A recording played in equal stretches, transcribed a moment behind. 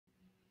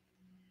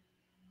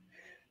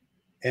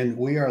And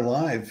we are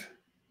live,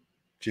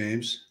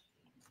 James.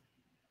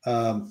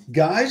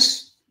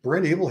 Guys,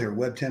 Brent Abel here,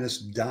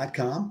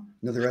 webtennis.com.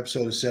 Another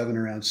episode of 7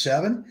 Around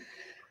 7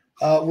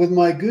 with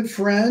my good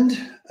friend,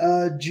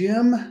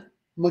 Jim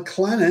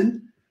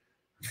McLennan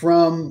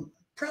from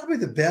probably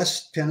the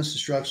best tennis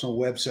instructional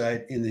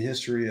website in the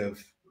history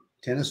of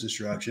tennis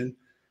instruction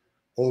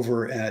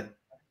over at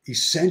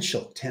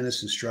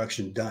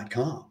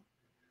essentialtennisinstruction.com,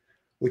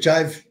 which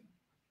I've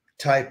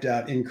typed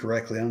out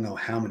incorrectly. I don't know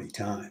how many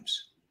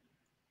times.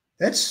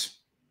 That's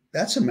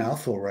a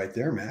mouthful right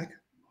there, Mac.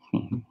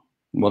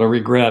 What a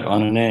regret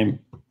on a name.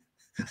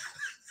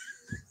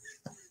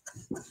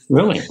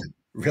 Really?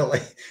 Really?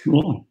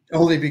 Yeah.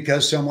 Only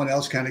because someone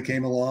else kind of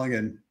came along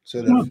and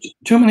sort of. No,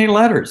 too many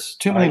letters.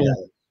 Too many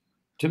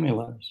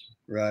letters.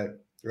 Right.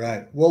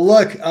 Well,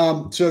 look,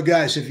 so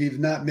guys, if you've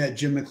not met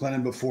Jim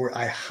McLennan before,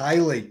 I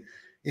highly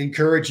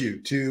encourage you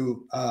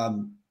to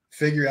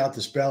figure out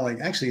the spelling.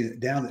 Actually,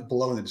 down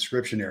below in the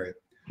description area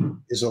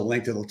is a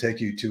link that will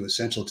take you to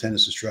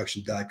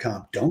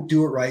essentialtennisinstruction.com. Don't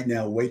do it right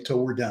now. Wait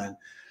till we're done.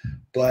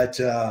 But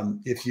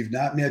if you've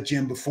not met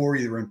Jim before,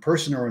 either in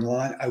person or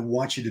online, I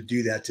want you to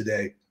do that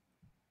today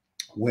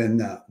when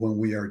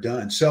we are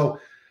done. So,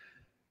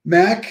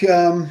 Mac,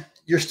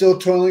 you're still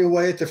toiling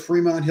away at the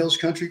Fremont Hills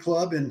Country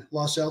Club in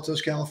Los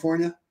Altos,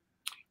 California?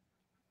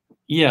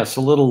 Yes,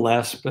 a little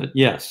less, but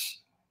yes.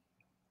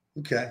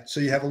 Okay, so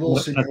you have a little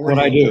seniority. That's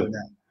what I do.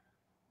 Now.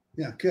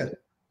 Yeah, good.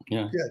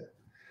 Yeah, good.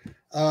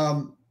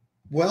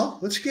 Well,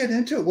 let's get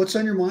into it. What's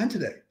on your mind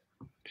today?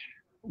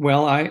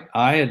 Well,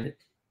 I had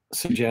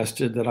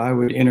suggested that I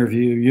would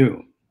interview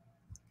you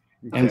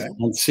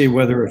and see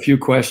whether a few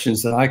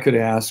questions that I could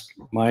ask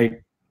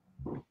might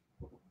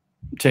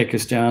take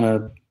us down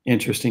an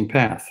interesting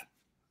path.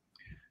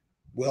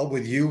 Well,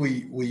 with you,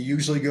 we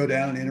usually go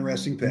down an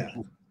interesting path.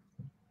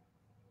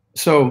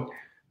 So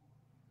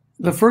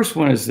the first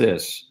one is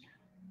this.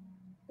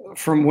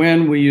 From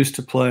when we used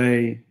to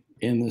play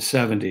in the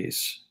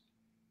 70s,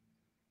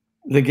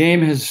 the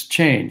game has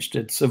changed.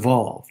 It's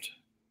evolved.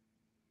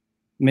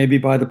 Maybe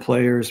by the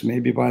players,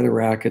 maybe by the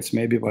rackets,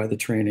 maybe by the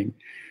training.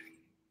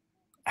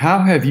 How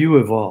have you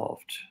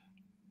evolved?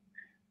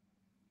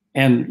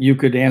 And you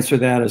could answer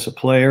that as a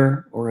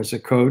player or as a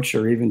coach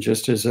or even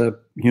just as a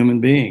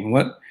human being.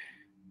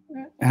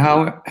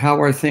 How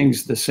are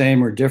things the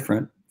same or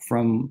different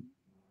from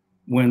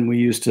when we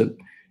used to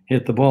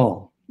hit the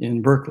ball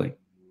in Berkeley?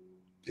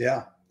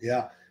 Yeah.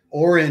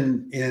 Or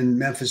in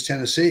Memphis,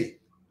 Tennessee.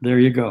 There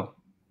you go.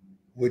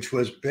 Which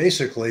was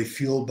basically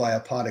fueled by a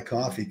pot of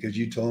coffee, because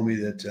you told me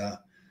that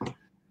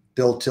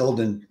Bill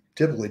Tilden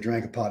typically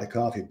drank a pot of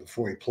coffee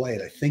before he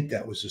played. I think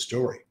that was the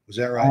story. Was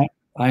that right?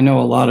 I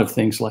know a lot of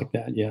things like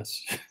that,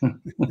 yes.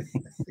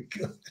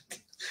 Good.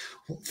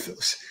 Well,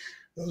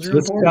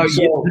 those are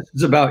This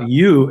is about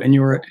you and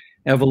your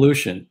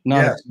evolution,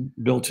 not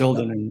Bill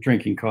Tilden and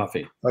drinking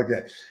coffee.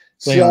 Okay.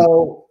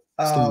 So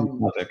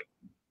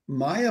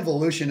my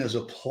evolution as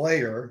a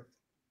player,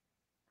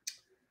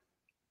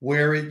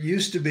 where it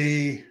used to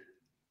be,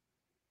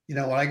 when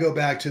I go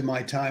back to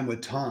my time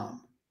with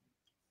Tom,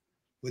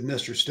 with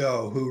Mr.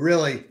 Stowe, who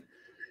really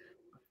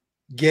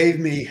gave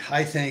me,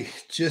 I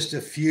think, just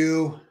a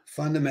few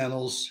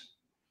fundamentals,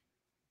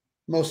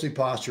 mostly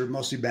posture,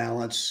 mostly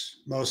balance,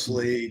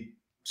 mostly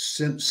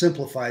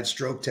simplified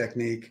stroke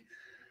technique.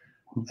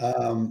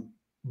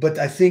 But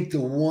I think the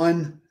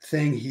one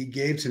thing he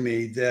gave to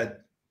me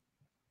that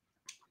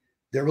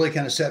really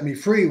kind of set me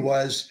free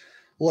was,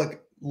 look,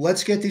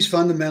 let's get these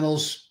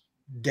fundamentals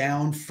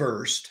down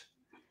first.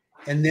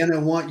 And then I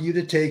want you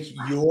to take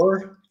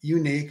your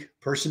unique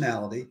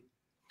personality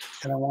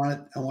and I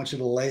want you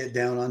to lay it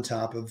down on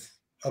top of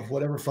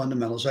whatever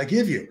fundamentals I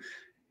give you.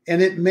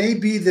 And it may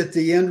be that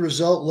the end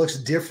result looks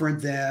different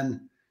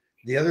than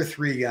the other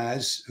three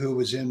guys who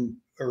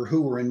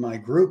were in my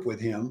group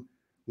with him,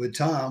 with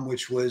Tom,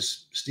 which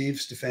was Steve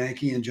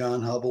Stefanke and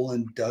John Hubble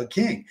and Doug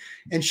King.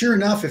 And sure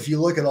enough, if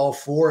you look at all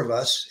four of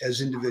us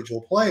as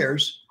individual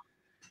players,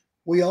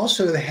 we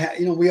also have,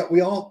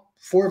 we all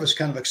four of us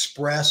kind of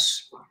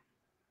express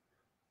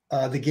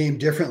the game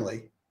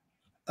differently,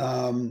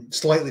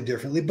 slightly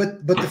differently,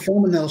 but the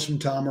fundamentals from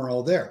Tom are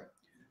all there.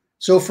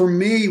 So for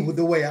me,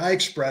 the way I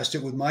expressed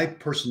it with my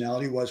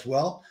personality was,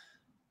 well,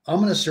 I'm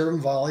going to serve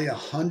and volley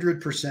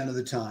 100% of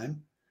the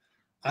time.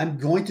 I'm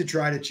going to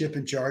try to chip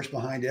and charge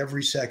behind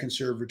every second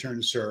serve, return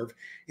to serve.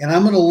 And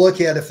I'm going to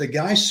look at if the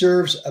guy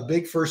serves a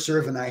big first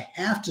serve and I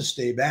have to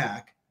stay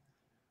back,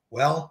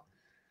 well,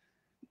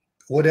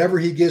 whatever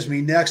he gives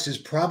me next is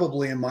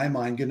probably, in my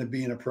mind, going to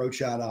be an approach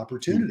shot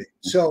opportunity.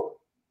 So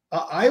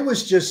I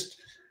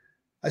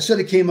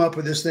sort of came up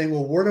with this thing.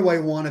 Well, where do I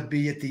want to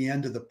be at the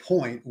end of the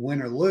point, win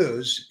or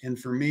lose? And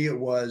for me, it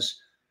was,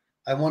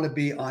 I want to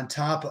be on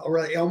top, or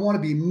I want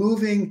to be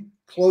moving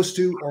close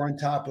to or on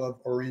top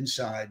of or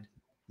inside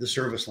the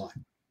service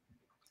line.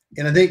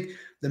 And I think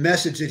the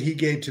message that he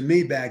gave to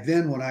me back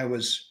then when I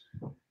was,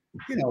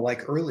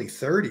 like early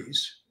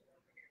 30s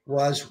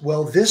was,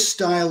 well, this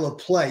style of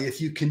play, if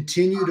you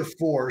continue to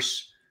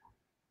force,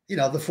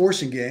 the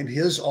forcing game,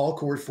 his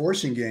all-court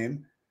forcing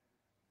game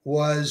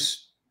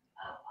was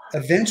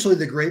eventually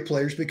the great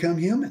players become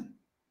human.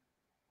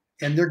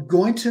 And they're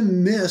going to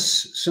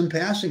miss some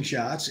passing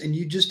shots, and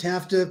you just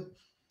have to,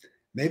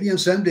 maybe on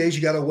some days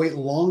you got to wait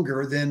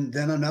longer than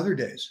on other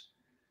days.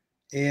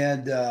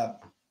 And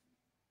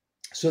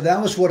so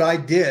that was what I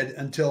did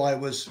until I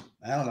was,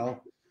 I don't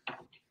know,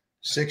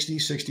 60,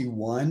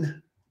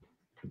 61.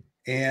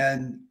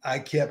 And I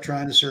kept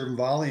trying to serve and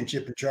volley and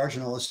chip and charge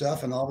and all this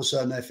stuff. And all of a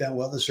sudden I found,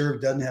 well, the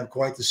serve doesn't have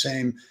quite the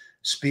same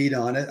speed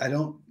on it. I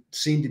don't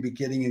seem to be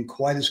getting in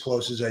quite as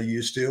close as I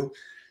used to.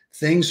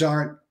 Things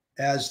aren't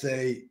as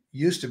they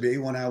used to be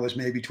when I was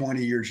maybe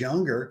 20 years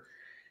younger.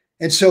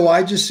 And so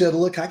I just said,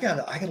 look, I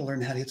gotta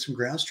learn how to hit some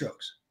ground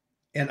strokes.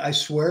 And I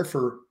swear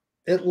for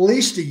at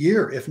least a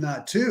year, if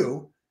not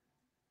two,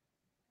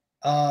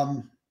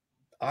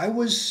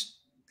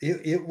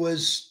 it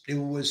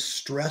was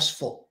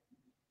stressful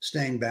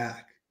staying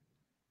back.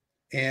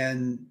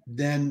 And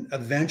then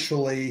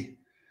eventually,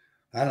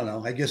 I don't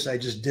know, I guess I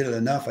just did it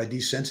enough. I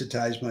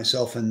desensitized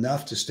myself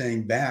enough to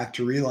staying back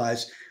to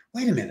realize,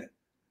 wait a minute,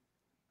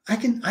 I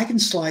can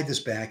slide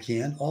this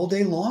backhand all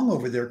day long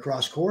over there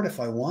cross court if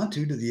I want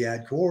to the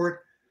ad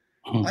court.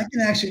 I can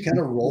actually kind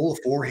of roll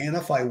a forehand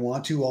if I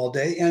want to all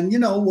day. And you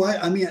know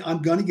what? I mean,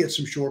 I'm going to get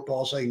some short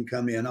balls I can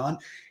come in on.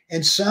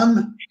 And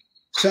some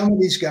of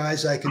these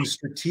guys I can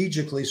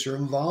strategically serve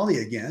and volley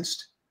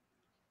against.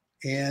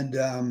 And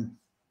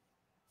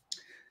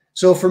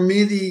so for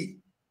me,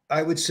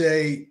 I would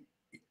say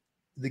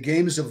the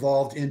game has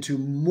evolved into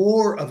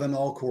more of an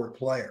all-court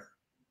player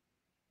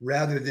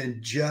rather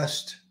than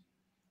just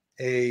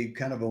a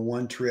kind of a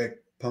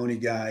one-trick pony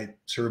guy,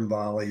 serve and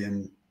volley.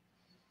 And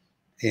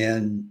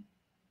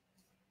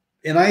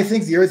I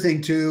think the other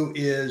thing too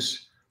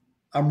is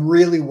I'm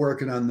really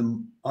working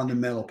on the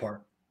mental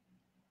part,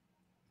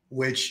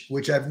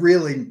 which I've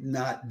really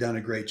not done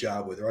a great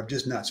job with, or I've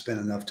just not spent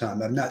enough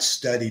time. I've not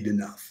studied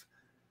enough.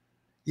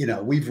 You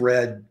know, we've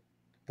read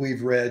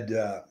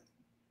The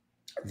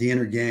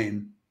Inner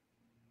Game.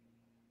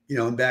 You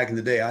know, and back in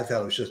the day, I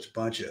thought it was just a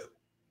bunch of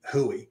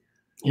hooey.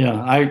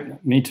 Yeah,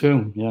 me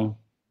too. Yeah.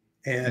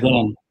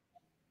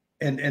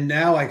 And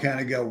now I kind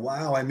of go,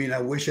 wow. I mean, I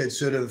wish I'd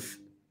sort of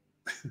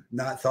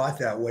not thought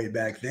that way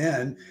back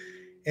then.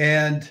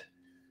 And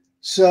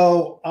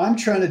so I'm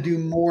trying to do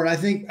more. And I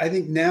think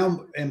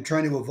now I'm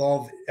trying to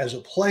evolve as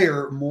a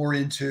player more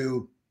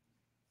into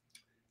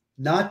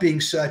not being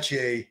such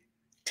a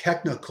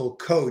technical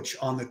coach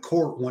on the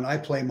court when I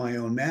play my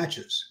own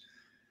matches.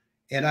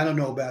 And I don't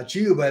know about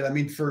you, but I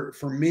mean, for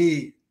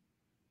me,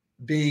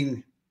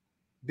 being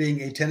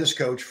a tennis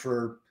coach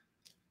for,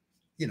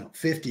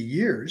 50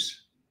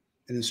 years,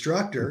 an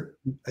instructor,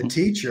 a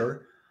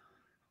teacher,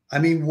 I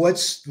mean,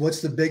 what's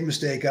the big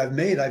mistake I've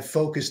made? I've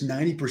focused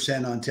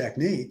 90% on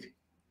technique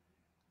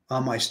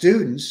on my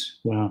students.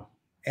 Wow.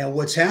 And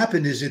what's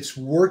happened is it's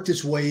worked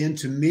its way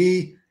into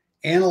me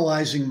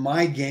analyzing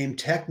my game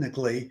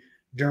technically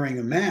during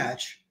a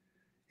match.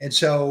 And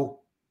so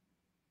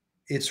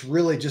it's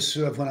really just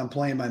sort of when I'm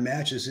playing my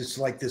matches, it's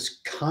like this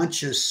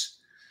conscious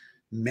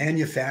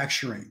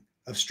manufacturing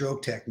of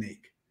stroke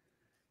technique.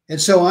 And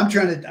so I'm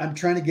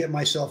trying to get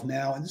myself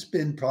now, and it's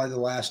been probably the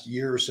last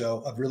year or so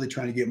of really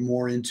trying to get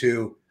more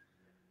into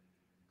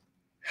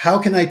how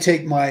can I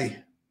take my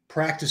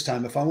practice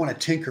time if I want to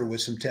tinker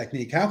with some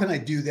technique? How can I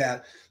do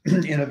that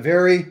in a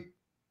very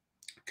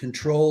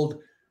controlled,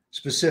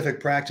 specific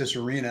practice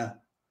arena?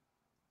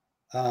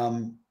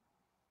 And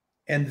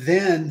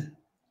then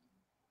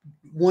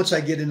once I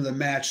get into the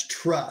match,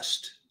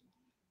 trust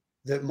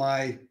that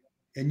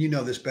and you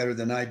know this better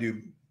than I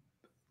do,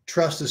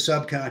 trust the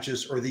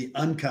subconscious or the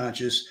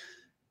unconscious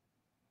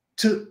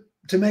to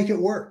make it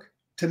work,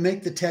 to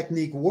make the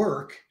technique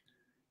work.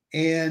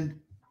 And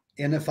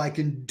if I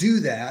can do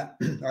that,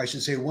 or I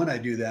should say when I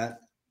do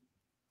that,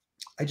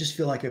 I just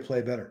feel like I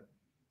play better.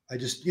 I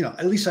just,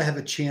 at least I have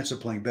a chance of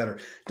playing better.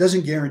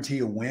 Doesn't guarantee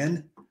a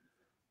win,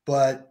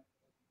 but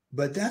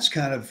that's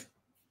kind of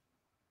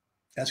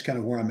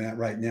where I'm at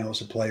right now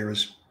as a player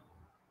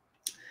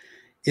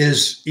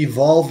is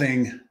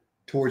evolving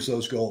towards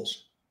those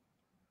goals.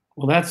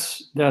 Well,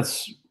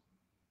 that's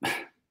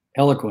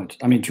eloquent.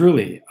 I mean,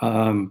 truly.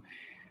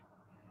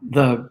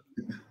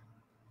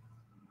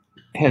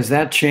 Has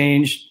that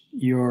changed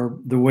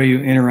the way you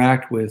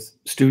interact with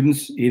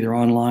students, either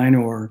online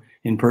or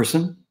in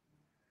person?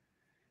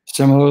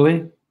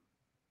 Similarly?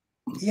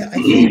 Yeah,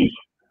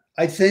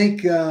 I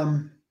think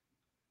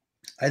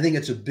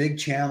it's a big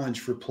challenge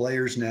for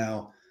players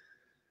now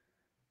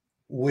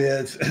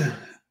with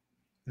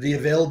the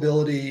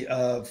availability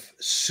of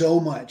so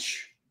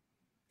much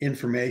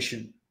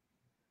information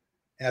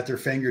at their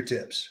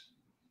fingertips.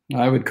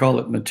 I would call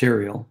it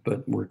material,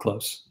 but we're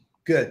close.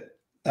 Good.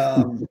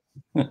 It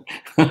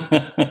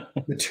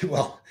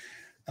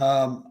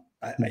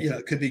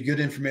could be good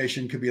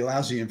information, could be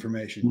lousy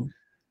information.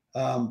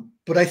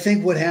 But I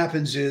think what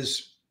happens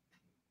is,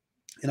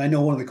 and I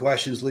know one of the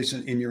questions,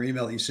 Lisa, in your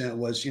email that you sent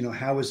was,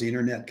 how has the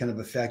internet kind of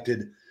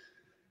affected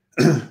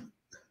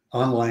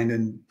online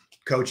and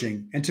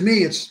coaching? And to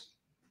me, it's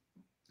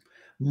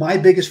my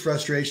biggest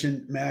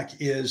frustration, Mac,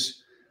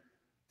 is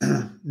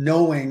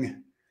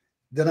knowing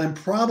that I'm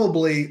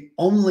probably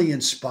only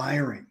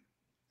inspiring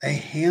a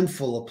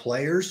handful of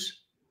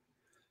players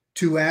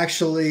to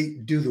actually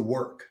do the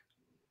work.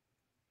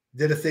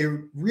 That if they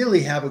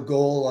really have a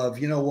goal of,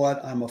 you know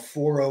what, I'm a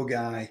 4-0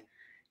 guy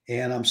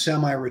and I'm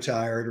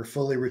semi-retired or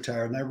fully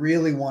retired, and I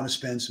really want to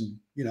spend some,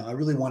 I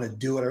really want to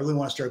do it. I really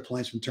want to start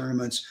playing some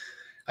tournaments.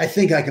 I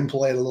think I can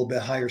play at a little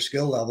bit higher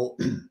skill level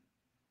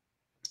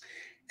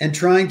and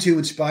trying to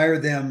inspire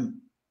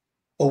them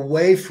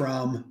away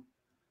from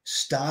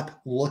stop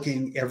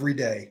looking every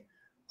day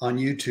on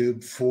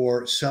YouTube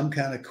for some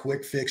kind of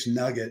quick fix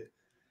nugget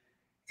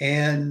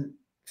and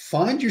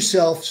find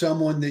yourself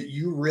someone that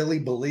you really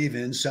believe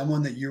in,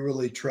 someone that you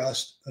really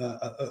trust,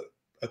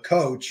 a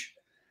coach,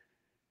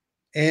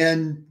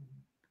 and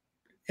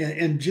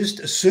just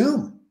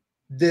assume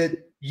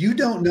that you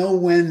don't know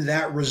when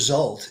that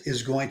result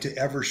is going to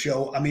ever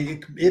show. I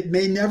mean, it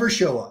may never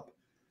show up,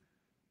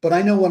 but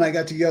I know when I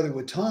got together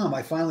with Tom,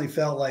 I finally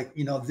felt like,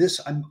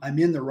 I'm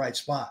in the right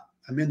spot.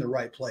 I'm in the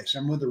right place.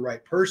 I'm with the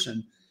right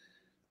person.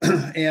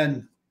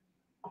 And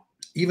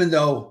even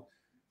though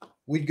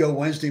we'd go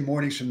Wednesday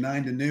mornings from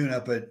 9 to noon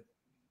up at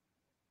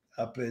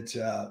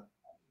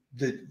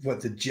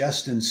the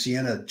Justin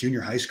Siena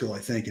Junior High School, I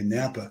think, in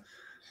Napa.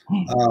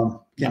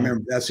 Can't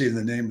remember if that's even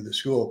the name of the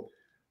school.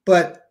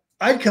 But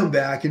I'd come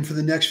back, and for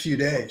the next few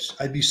days,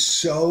 I'd be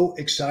so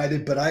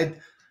excited. But I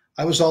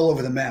was all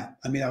over the map.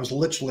 I mean, I was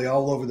literally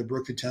all over the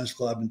Brookfield Tennis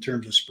Club in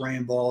terms of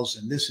spraying balls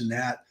and this and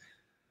that.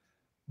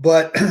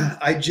 But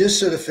I just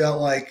sort of felt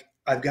like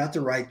I've got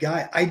the right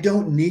guy. I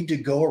don't need to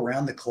go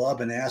around the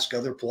club and ask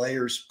other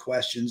players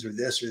questions or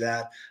this or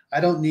that. I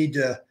don't need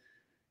to,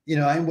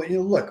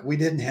 look, we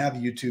didn't have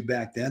YouTube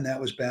back then. That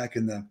was back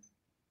in the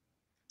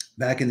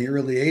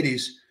early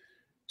 80s.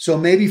 So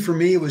maybe for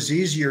me, it was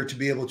easier to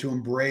be able to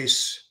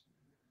embrace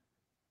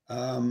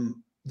the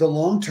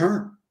long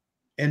term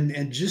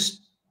and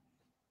just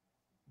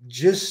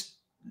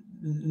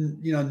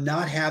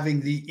not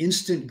having the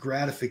instant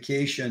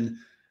gratification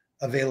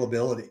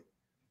availability.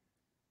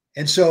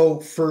 And so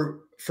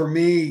for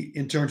me,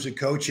 in terms of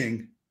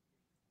coaching,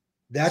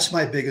 that's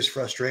my biggest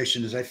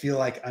frustration is I feel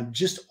like I'm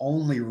just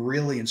only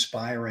really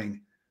inspiring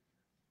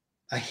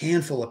a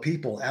handful of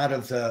people out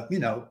of the,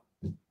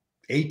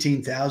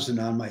 18,000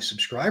 on my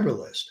subscriber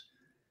list.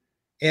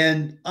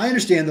 And I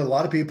understand that a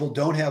lot of people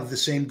don't have the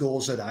same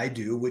goals that I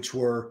do, which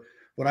were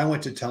when I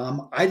went to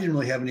Tom, I didn't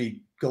really have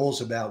any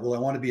goals about, well, I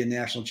want to be a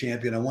national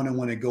champion. I want to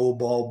win a gold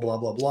ball, blah,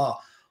 blah, blah.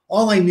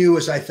 All I knew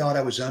is I thought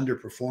I was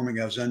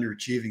underperforming. I was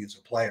underachieving as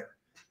a player.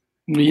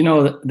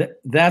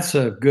 That's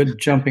a good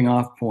jumping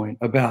off point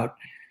about,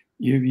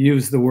 you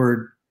use the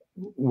word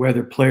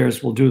whether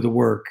players will do the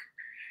work.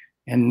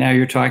 And now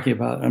you're talking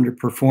about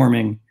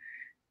underperforming.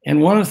 And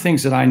one of the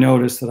things that I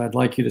noticed that I'd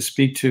like you to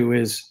speak to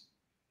is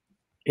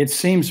it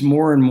seems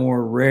more and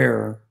more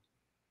rare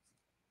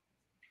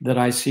that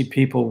I see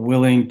people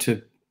willing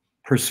to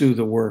pursue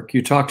the work.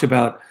 You talked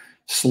about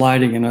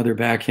sliding another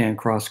backhand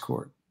cross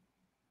court.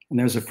 And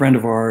there's a friend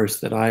of ours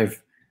that I've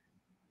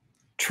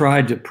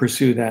tried to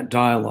pursue that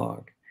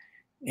dialogue.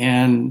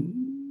 And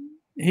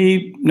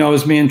he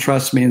knows me and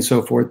trusts me and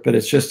so forth, but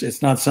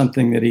it's not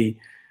something that he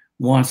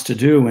wants to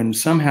do. And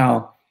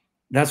somehow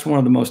that's one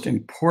of the most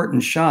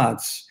important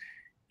shots,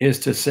 is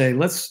to say,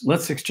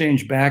 let's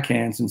exchange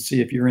backhands and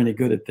see if you're any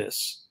good at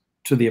this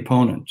to the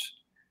opponent.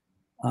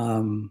 Are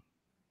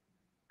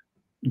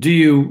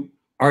you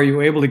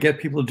able to get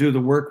people to do the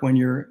work when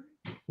you're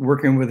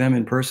working with them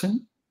in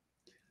person?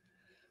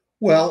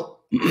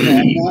 Well,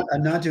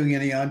 I'm not doing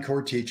any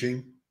on-court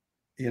teaching.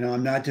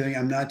 I'm not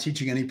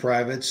teaching any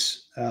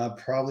privates.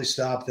 Probably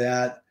stop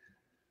that.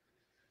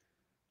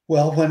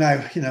 Well, when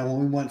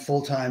we went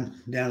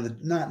full-time down to the,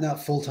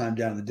 not full-time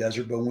down in the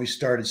desert, but when we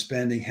started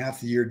spending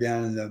half the year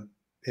down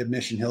at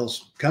Mission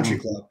Hills Country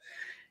Club.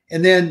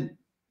 And then,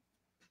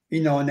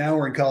 and now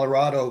we're in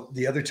Colorado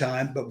the other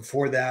time, but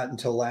before that,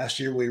 until last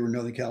year, we were in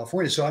Northern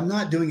California. So I'm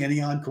not doing any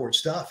on-court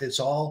stuff.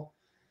 It's all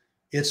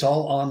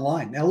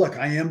online. Now, look,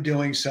 I am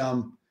doing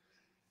someone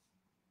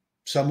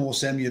will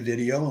send me a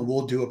video and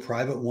we'll do a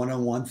private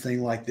one-on-one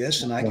thing like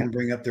this. And I can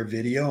bring up their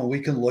video and we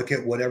can look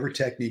at whatever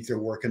technique they're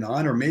working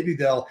on, or maybe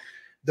they'll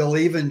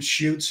even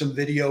shoot some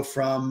video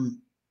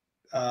from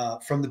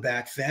the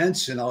back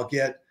fence, and I'll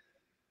get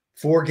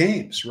 4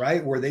 games,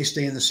 right, where they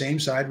stay in the same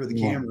side where the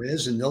camera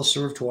is, and they'll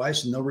serve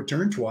twice and they'll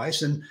return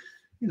twice. And,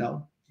 you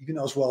know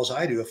as well as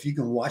I do, if you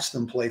can watch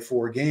them play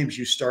 4 games,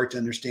 you start to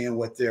understand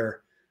what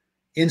their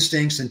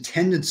instincts and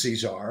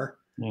tendencies are.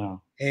 Yeah.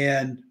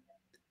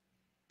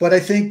 But I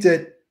think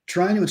that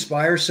trying to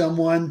inspire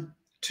someone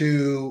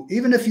to,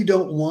 even if you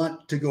don't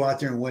want to go out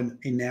there and win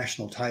a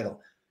national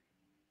title,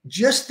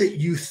 just that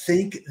you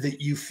think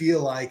that you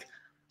feel like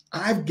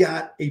I've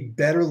got a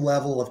better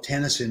level of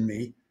tennis in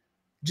me,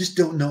 just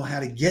don't know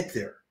how to get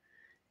there.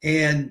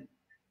 And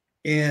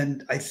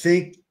I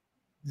think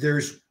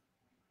there's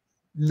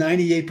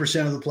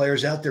 98% of the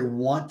players out there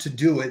want to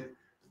do it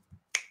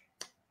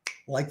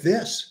like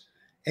this.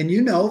 And,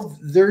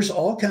 there's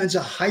all kinds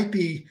of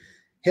hypey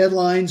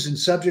headlines and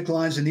subject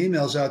lines and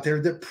emails out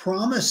there that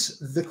promise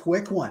the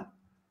quick one,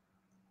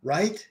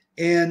 right?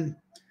 And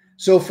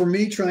so for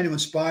me, trying to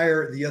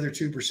inspire the other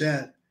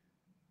 2%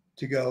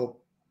 to go,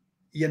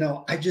 you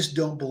know, I just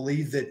don't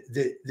believe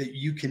that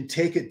you can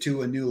take it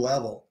to a new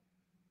level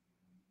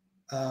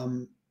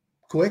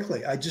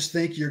quickly. I just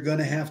think you're going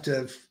to have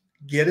to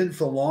get in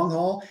for the long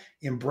haul,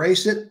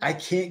 embrace it. I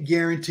can't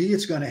guarantee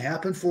it's going to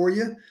happen for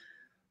you.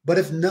 But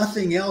if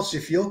nothing else,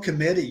 if you'll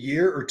commit a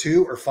year or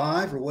 2 or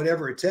 5 or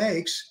whatever it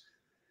takes,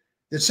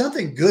 that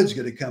something good's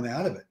going to come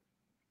out of it.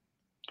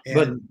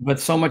 And, but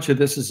so much of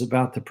this is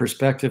about the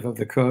perspective of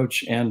the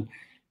coach and,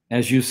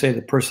 as you say,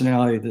 the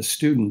personality of the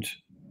student.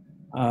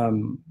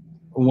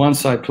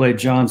 Once I played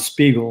John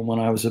Spiegel when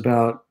I was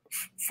about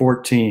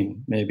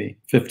 14, maybe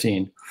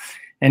 15.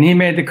 And he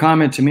made the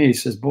comment to me, he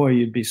says, boy,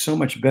 you'd be so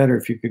much better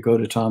if you could go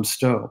to Tom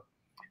Stowe.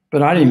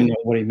 But I didn't even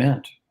know what he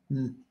meant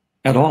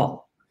at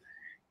all.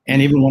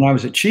 And even when I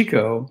was at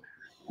Chico,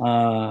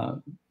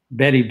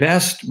 Betty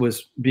Best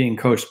was being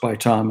coached by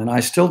Tom, and I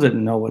still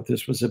didn't know what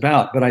this was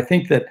about. But I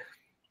think that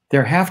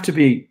there have to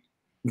be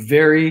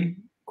very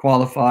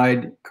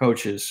qualified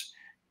coaches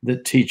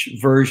that teach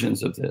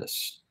versions of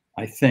this,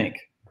 I think.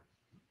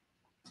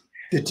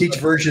 To teach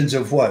versions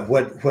of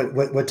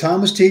what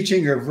Tom is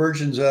teaching, or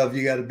versions of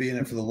you got to be in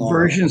it for the long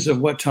versions run?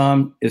 Of what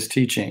Tom is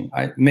teaching.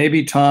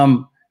 Maybe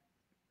Tom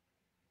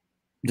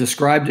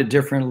described it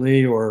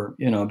differently, or,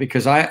 you know,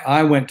 because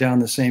I went down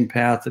the same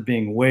path of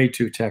being way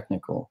too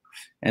technical,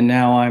 and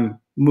now I'm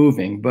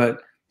moving. But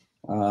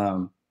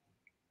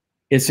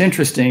it's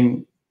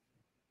interesting,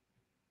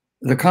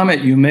 the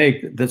comment you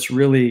make that's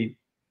really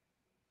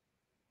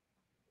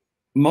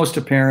most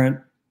apparent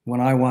when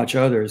I watch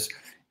others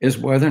is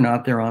whether or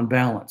not they're on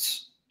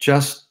balance.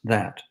 Just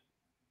that.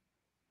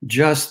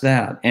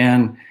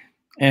 And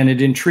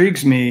it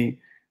intrigues me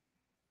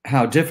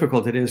how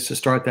difficult it is to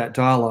start that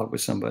dialogue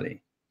with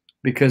somebody,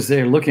 because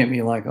they're looking at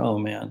me like, oh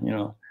man, you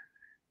know,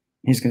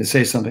 he's going to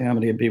say something, I'm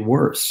going to be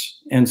worse.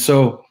 And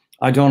so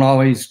I don't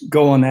always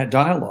go on that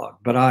dialogue,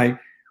 but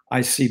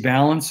I see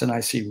balance, and I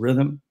see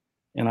rhythm,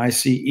 and I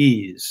see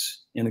ease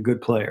in a good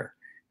player.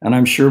 And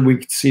I'm sure we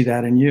could see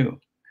that in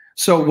you.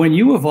 So when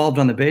you evolved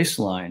on the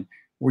baseline,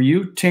 were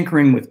you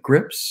tinkering with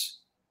grips,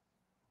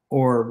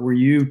 or were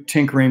you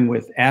tinkering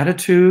with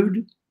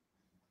attitude?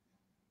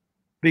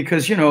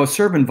 Because, you know,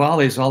 serve and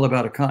volley is all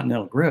about a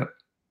continental grip,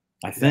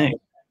 I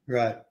think.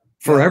 Right.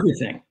 For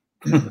everything.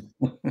 You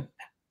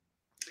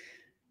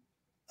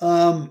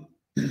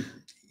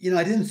know,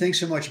 I didn't think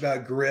so much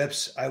about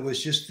grips. I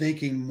was just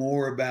thinking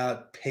more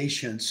about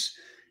patience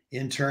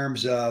in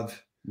terms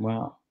of,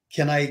 wow,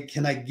 can I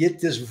get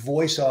this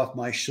voice off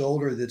my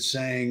shoulder that's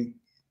saying,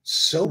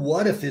 so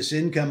what if this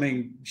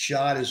incoming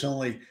shot is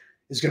going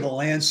to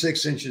land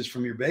 6 inches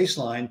from your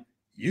baseline?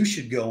 You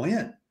should go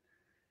in.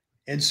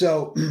 And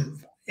so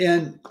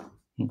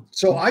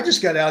I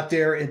just got out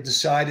there and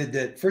decided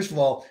that, first of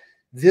all,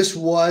 this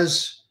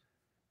was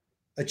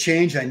a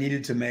change I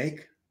needed to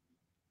make.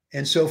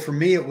 And so for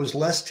me, it was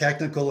less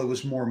technical. It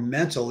was more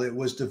mental. It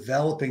was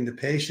developing the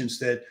patience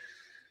that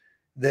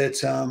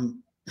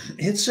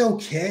it's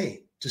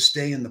okay to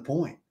stay in the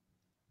point.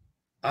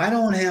 I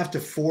don't have to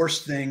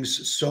force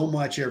things so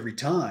much every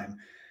time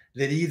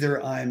that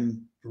either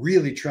I'm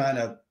really trying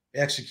to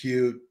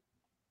execute,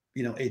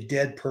 you know, a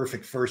dead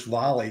perfect first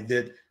volley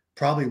that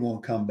probably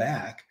won't come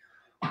back,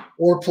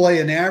 or play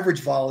an average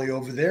volley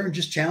over there and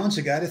just challenge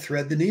the guy to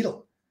thread the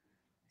needle.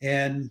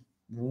 And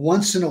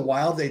once in a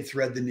while they'd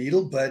thread the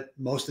needle, but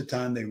most of the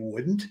time they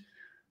wouldn't.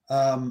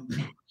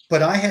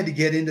 But I had to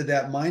get into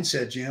that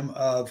mindset, Jim,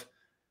 of,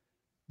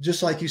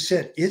 just like you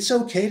said, it's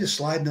okay to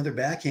slide another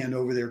backhand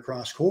over there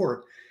cross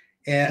court.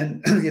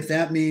 And if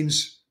that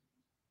means,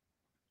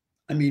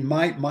 I mean,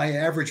 my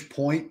average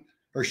point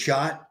or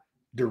shot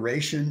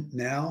duration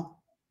now,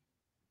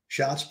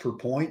 shots per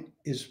point,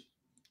 is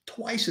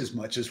twice as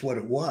much as what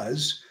it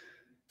was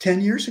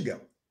 10 years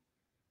ago.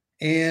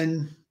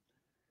 And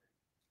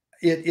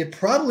it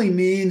probably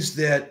means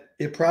that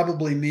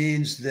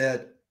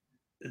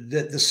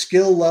the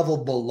skill level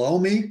below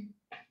me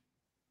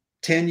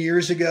 10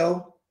 years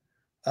ago,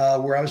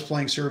 where I was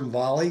playing serve and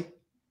volley,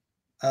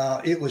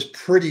 it was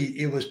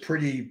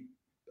pretty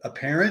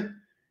apparent.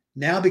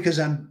 Now because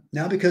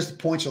the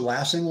points are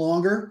lasting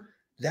longer,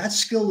 that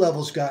skill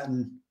level's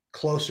gotten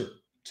closer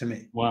to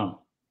me. Wow.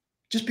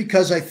 Just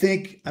because I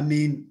think, I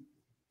mean,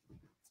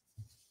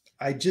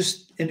 and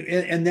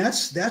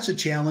that's a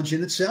challenge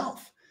in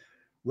itself,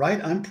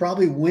 right? I'm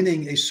probably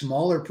winning a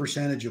smaller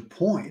percentage of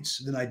points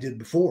than I did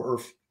before, or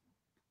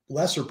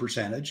lesser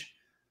percentage.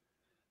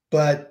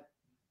 But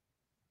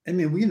I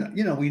mean, we know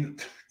the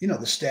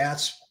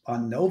stats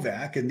on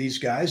Novak and these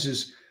guys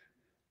is,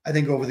 I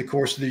think over the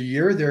course of the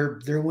year,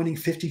 they're winning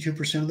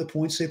 52% of the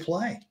points they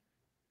play.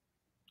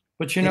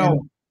 But you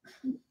know,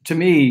 to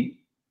me,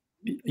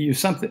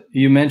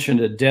 you mentioned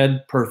a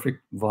dead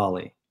perfect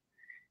volley.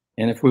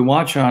 And if we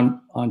watch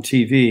on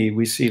TV,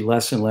 we see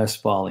less and less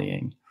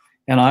volleying.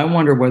 And I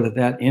wonder whether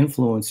that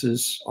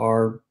influences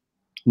our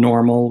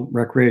normal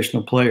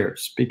recreational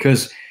players,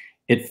 because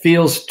it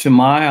feels to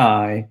my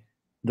eye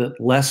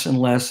that less and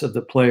less of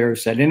the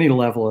players at any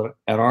level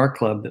at our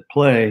club that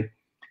play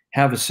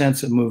have a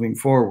sense of moving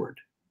forward.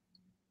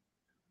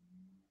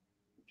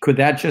 Could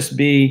that just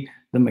be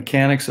the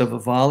mechanics of a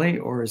volley,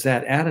 or is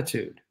that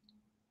attitude?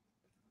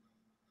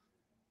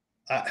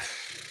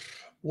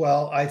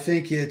 Well, I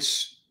think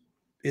it's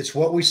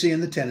what we see in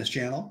the Tennis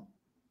Channel,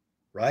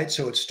 right?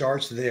 So it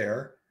starts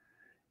there,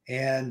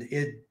 and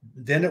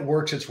then it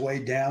works its way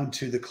down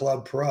to the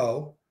club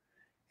pro.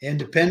 And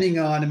depending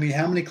on, I mean,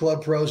 how many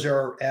club pros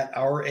are at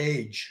our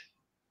age?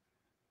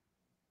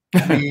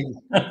 I mean,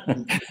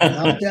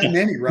 not that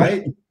many,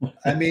 right?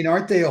 I mean,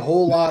 aren't they a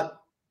whole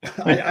lot?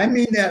 I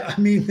mean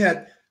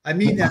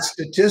that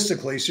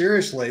statistically,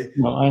 seriously.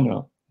 No, I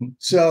know.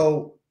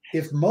 So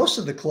if most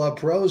of the club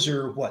pros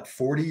are what,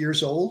 40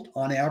 years old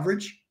on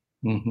average?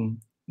 Mm-hmm.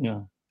 Yeah.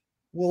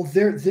 Well,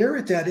 they're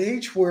at that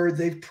age where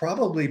they've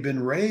probably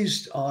been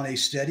raised on a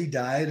steady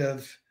diet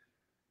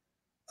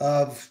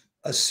of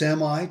a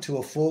semi to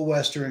a full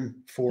Western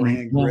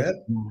forehand grip,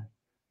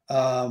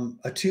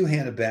 a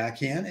two-handed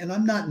backhand. And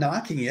I'm not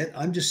knocking it.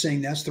 I'm just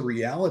saying that's the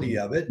reality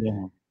of it.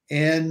 Yeah.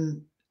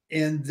 And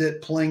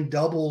that playing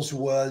doubles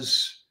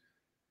was,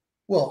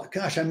 well,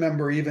 gosh, I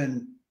remember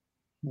even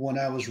when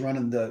I was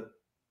running the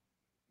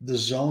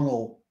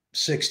zonal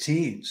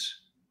 16s.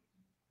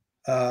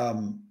 I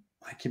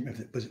can't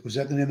remember, was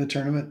that the name of the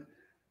tournament?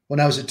 When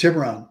I was at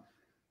Tiburon.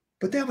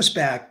 But that was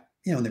back,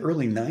 in the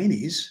early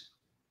 90s.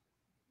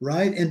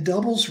 Right. And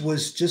doubles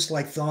was just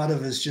like thought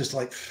of as just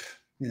like,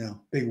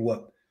 big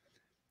whoop.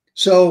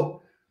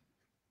 So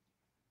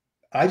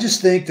I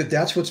just think that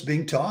that's what's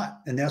being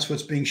taught and that's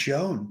what's being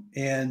shown.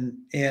 And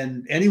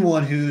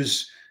anyone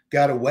who's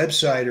got a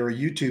website or a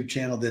YouTube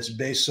channel that's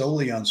based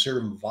solely on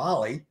serve and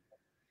volley,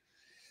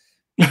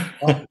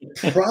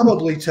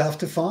 probably tough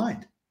to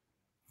find.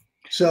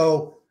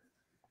 So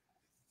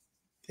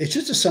it's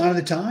just a sign of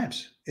the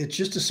times. It's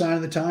just a sign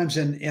of the times.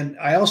 And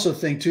I also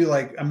think too,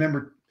 like I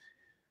remember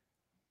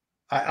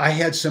I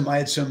had some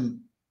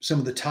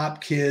of the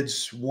top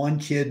kids, one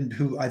kid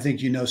who I think,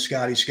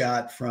 Scotty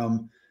Scott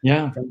from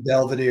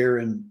Belvedere.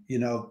 And,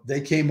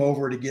 they came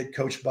over to get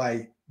coached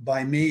by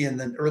me in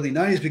the early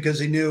 90s because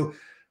they knew,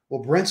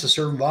 well, Brent's a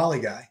serve and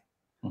volley guy.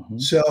 Mm-hmm.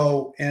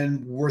 So,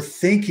 and we're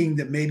thinking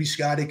that maybe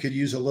Scotty could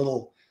use a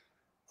little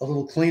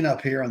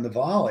cleanup here on the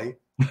volley.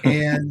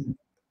 And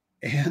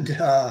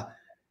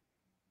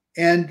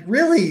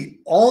really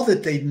all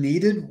that they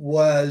needed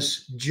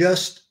was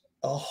just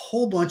a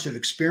whole bunch of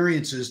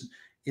experiences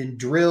in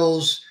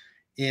drills,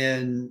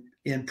 in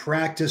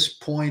practice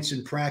points,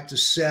 in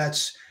practice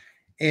sets,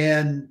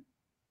 and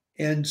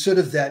sort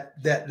of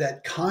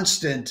that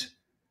constant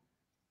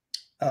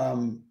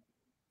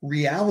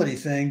reality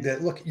thing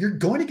that, look, you're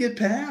going to get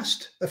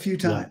past a few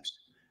times.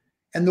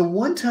 Yeah. And the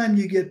one time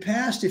you get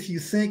past, if you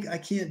think I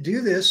can't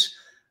do this,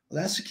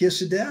 well, that's a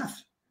kiss of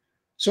death.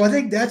 So I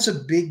think that's a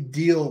big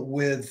deal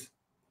with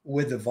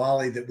the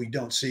volley that we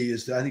don't see,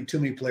 is that I think too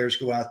many players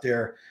go out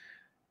there,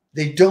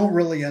 they don't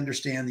really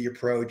understand the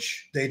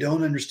approach. They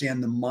don't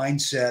understand the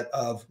mindset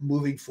of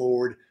moving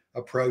forward,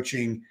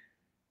 approaching,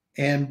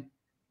 and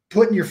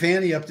putting your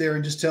fanny up there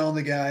and just telling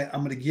the guy, I'm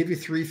going to give you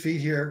 3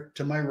 feet here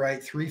to my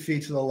right, 3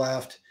 feet to the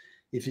left.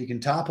 If you can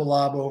top a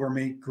lob over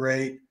me,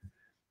 great.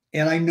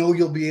 And I know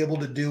you'll be able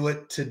to do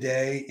it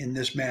today in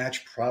this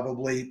match,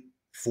 probably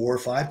 4 or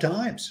 5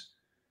 times.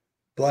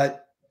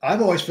 But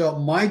I've always felt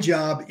my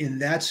job in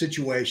that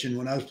situation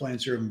when I was playing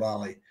serve and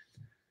volley,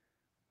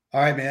 all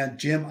right, man,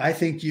 Jim, I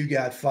think you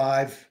got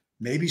 5,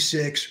 maybe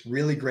 6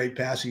 really great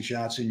passing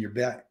shots in your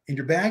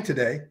bag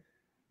today.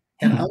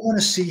 And I want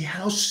to see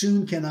how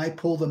soon can I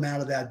pull them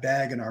out of that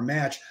bag in our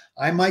match.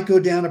 I might go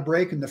down a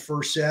break in the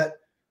first set,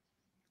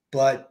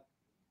 but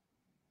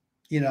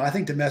I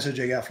think the message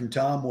I got from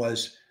Tom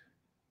was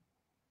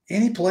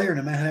any player,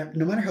 no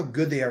matter how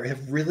good they are,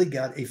 have really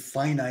got a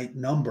finite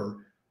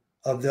number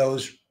of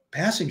those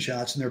passing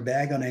shots in their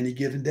bag on any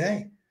given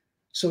day.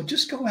 So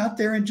just go out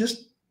there and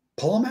just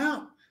pull them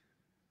out.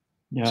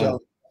 Yeah.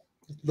 So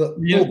a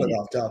little bit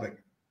off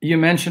topic. You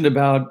mentioned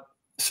about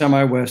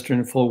semi-Western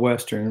and full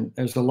Western.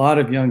 There's a lot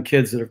of young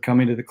kids that are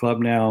coming to the club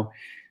now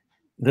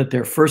that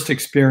their first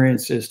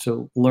experience is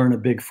to learn a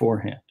big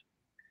forehand.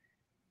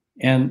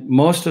 And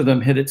most of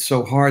them hit it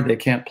so hard they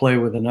can't play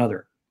with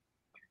another.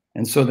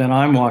 And so then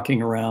I'm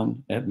walking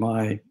around at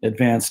my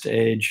advanced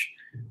age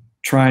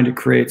trying to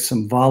create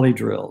some volley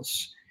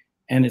drills.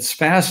 And it's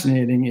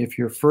fascinating if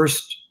your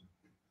first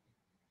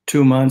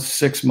 2 months,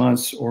 6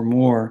 months or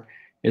more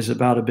is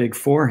about a big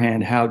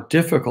forehand, how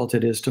difficult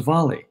it is to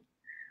volley.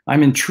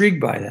 I'm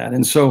intrigued by that.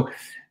 And so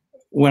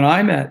when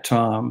I met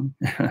Tom,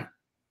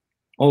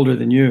 older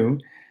than you,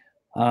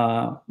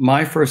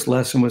 my first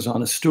lesson was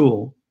on a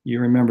stool. You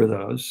remember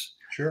those?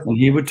 Sure. And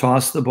he would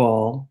toss the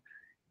ball,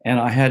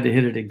 and I had to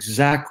hit it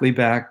exactly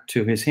back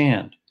to his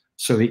hand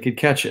so he could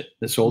catch it.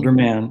 This older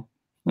man.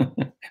 I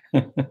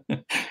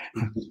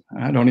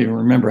don't even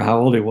remember how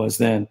old he was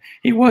then.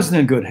 He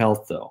wasn't in good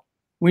health, though.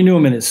 We knew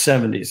him in his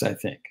 70s, I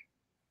think.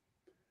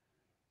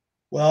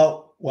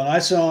 Well, when I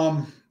saw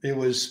him, it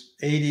was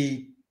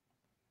 80,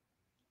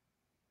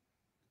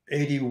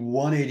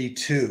 81,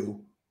 82,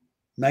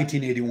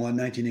 1981,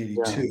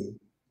 1982. Yeah.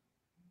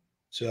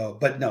 So,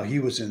 but no, he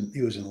was in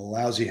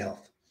lousy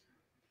health.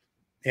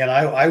 And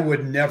I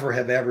would never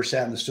have ever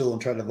sat in the stool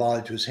and tried to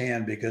volley to his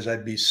hand because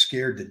I'd be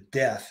scared to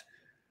death.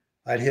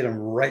 I'd hit him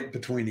right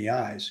between the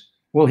eyes.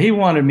 Well, he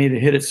wanted me to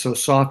hit it so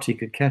soft he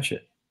could catch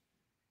it.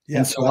 Yeah,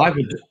 and so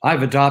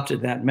I've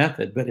adopted that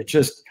method, but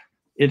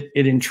it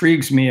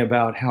intrigues me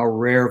about how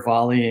rare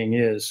volleying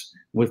is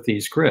with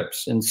these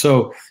grips. And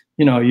so,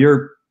 you know,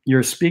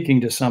 you're speaking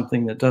to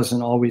something that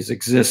doesn't always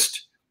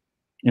exist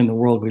in the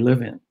world we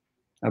live in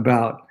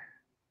about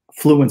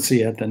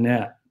fluency at the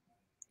net.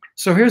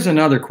 So here's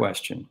another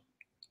question.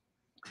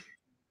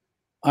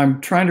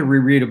 I'm trying to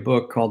reread a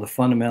book called The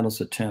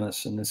Fundamentals of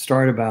Tennis, and it's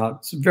very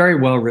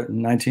well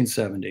written,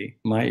 1970,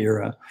 my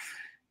era.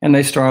 And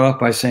they start off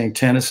by saying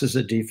tennis is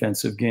a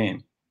defensive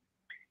game.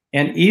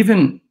 And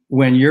even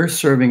when you're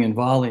serving and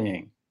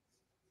volleying,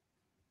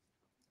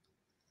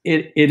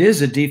 it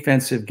is a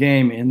defensive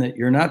game in that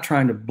you're not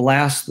trying to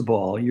blast the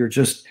ball, you're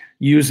just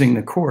using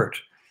the court.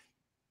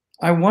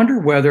 I wonder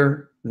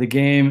whether the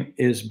game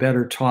is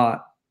better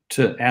taught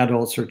to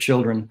adults or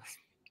children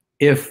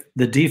if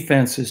the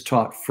defense is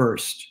taught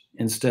first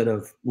instead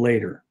of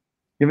later.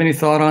 You have any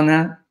thought on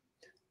that?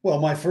 Well,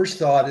 my first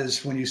thought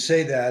is when you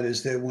say that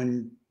is that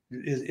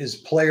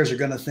players are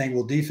going to think,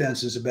 well,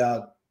 defense is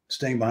about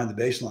staying behind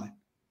the baseline.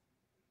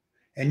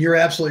 And you're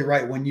absolutely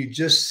right. When you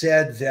just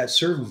said that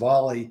serve and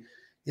volley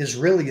is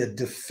really a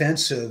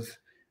defensive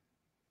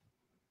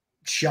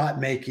shot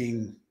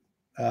making.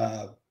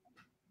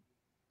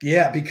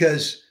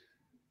 Because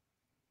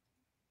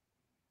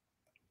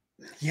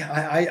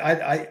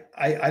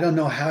I don't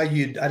know how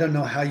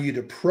you'd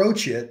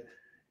approach it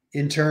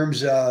in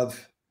terms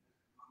of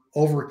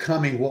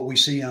overcoming what we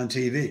see on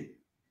TV.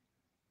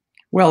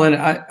 Well, and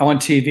on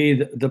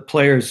TV, the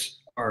players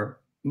are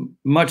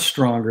much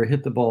stronger,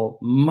 hit the ball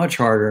much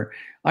harder.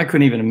 I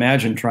couldn't even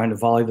imagine trying to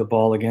volley the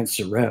ball against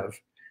Zverev,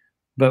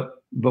 but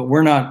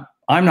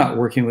I'm not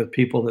working with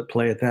people that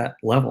play at that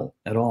level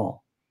at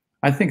all.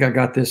 I think I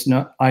got this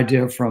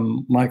idea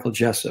from Michael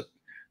Jessup,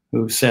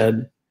 who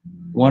said,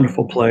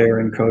 wonderful player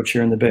and coach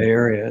here in the Bay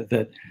Area,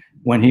 that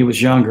when he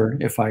was younger,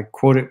 if I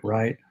quote it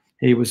right,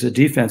 he was a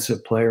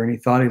defensive player and he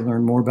thought he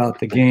learned more about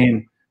the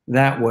game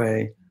that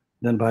way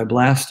than by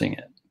blasting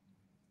it.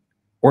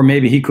 Or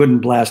maybe he couldn't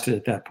blast it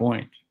at that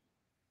point.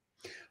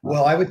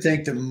 Well, I would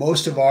think that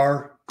most of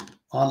our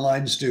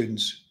online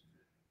students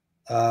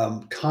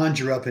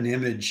conjure up an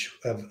image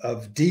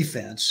of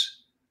defense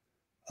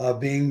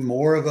being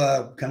more of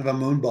a kind of a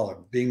moonballer,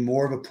 being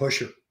more of a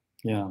pusher.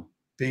 Yeah.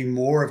 Being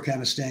more of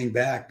kind of staying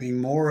back, being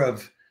more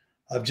of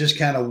just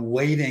kind of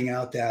waiting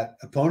out that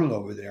opponent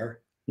over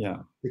there. Yeah.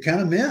 You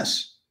kind of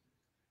miss.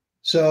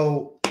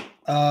 So,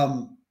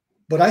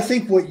 but I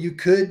think what you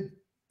could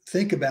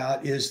think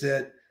about is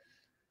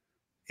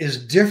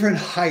different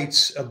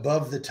heights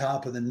above the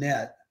top of the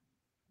net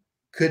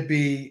could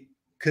be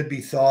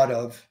thought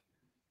of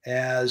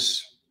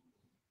as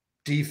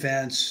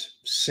defense,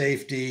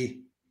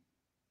 safety,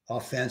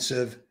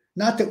 offensive.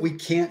 Not that we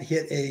can't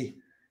hit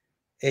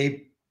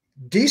a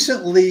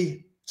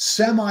decently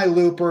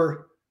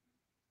semi-looper,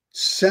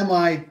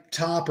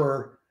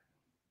 semi-topper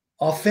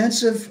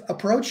offensive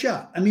approach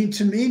shot. I mean,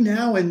 to me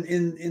now,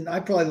 and I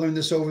probably learned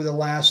this over the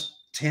last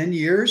 10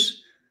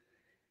 years,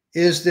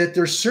 is that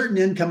there's certain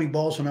incoming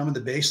balls when I'm in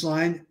the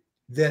baseline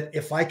that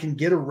if I can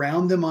get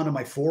around them onto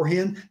my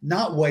forehand,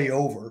 not way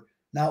over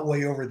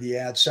the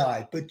ad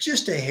side, but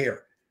just a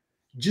hair,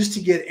 just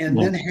to get, and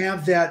then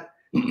have that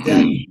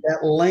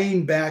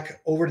lane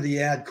back over to the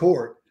ad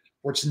court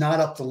where it's not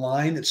up the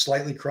line, it's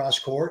slightly cross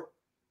court.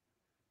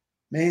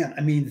 Man,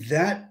 I mean,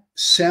 that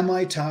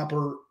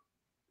semi-topper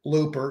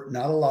looper,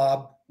 not a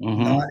lob,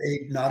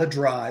 not a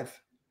drive.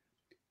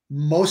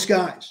 Most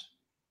guys,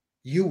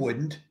 you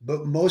wouldn't,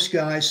 but most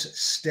guys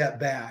step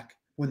back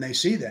when they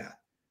see that.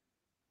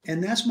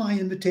 And that's my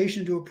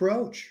invitation to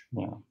approach.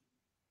 Yeah.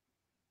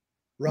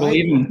 Right. Well,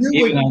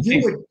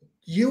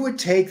 you would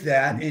take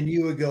that and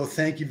you would go,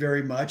 thank you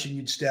very much. And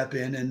you'd step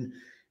in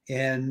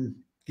and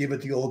give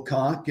it the old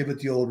conk, give it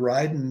the old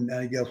ride. And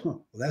I go,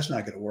 well, that's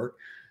not going to work.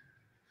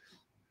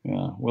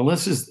 Yeah. Well,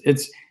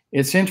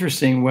 it's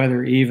interesting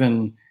whether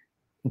even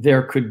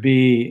there could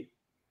be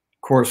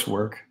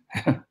coursework,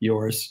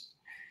 yours,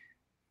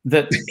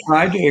 that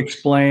tried to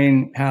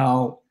explain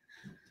how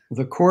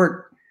the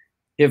court,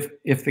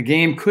 if the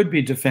game could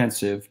be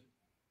defensive,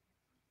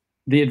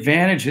 the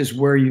advantage is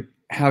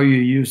how you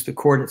use the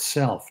court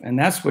itself. And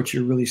that's what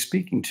you're really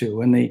speaking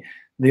to. And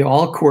the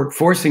all-court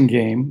forcing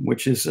game,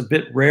 which is a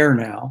bit rare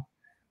now,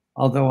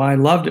 although I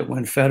loved it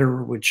when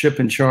Federer would chip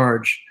and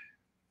charge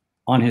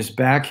on his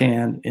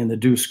backhand in the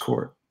deuce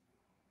court.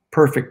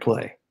 Perfect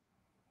play.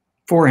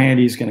 Forehand,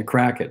 he's going to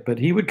crack it. But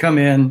he would come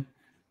in,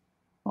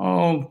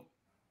 not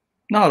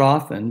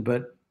often,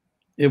 but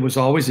it was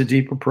always a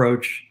deep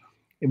approach.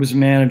 It was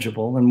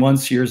manageable. And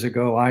once years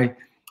ago, I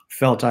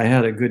felt I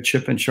had a good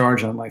chip and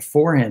charge on my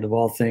forehand, of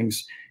all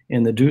things,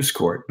 in the deuce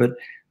court. But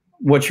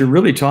what you're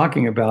really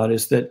talking about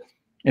is that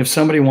if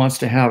somebody wants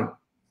to have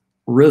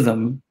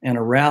rhythm and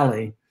a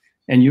rally,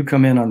 and you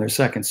come in on their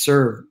second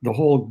serve, the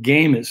whole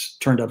game is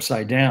turned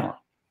upside down.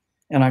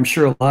 And I'm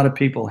sure a lot of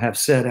people have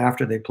said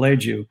after they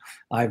played you,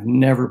 I've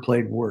never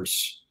played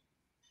worse.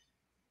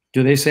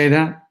 Do they say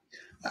that?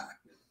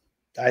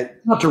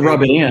 Not to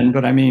rub it in,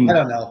 but I mean, I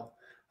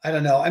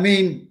don't know. I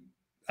mean,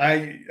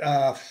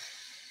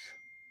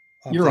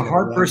 you're a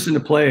hard person to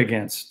play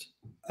against.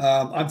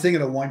 I'm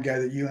thinking of one guy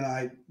that you and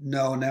I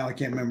know now. I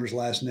can't remember his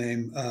last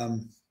name.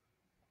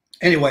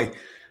 Anyway,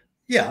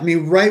 yeah, I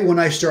mean, right when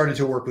I started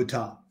to work with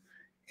Tom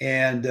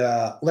and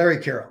Larry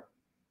Carroll.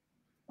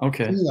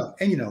 Okay. And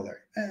you know Larry.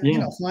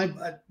 Yeah. Fine,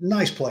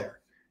 nice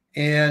player.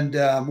 And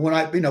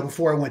when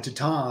before I went to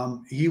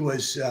Tom, he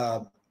was,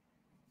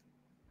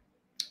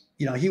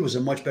 he was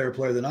a much better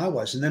player than I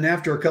was. And then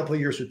after a couple of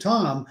years with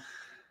Tom,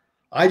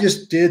 I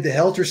just did the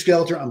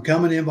helter-skelter. I'm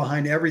coming in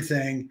behind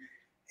everything.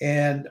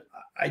 And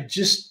I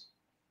just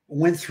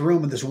went through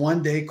them in this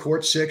one day,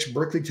 Court 6,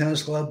 Berkeley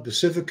Tennis Club,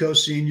 Pacific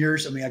Coast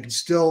Seniors. I mean, I can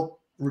still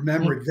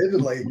remember it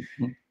vividly.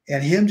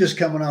 And him just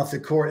coming off the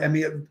court, I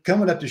mean,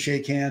 coming up to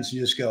shake hands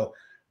and just go,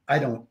 I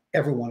don't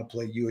ever want to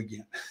play you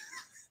again.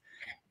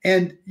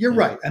 And you're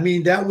right. I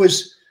mean, that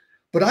was,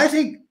 but I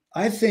think,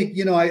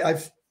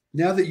 I've,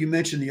 now that you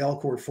mentioned the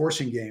all-court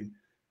forcing game,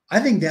 I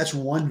think that's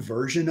one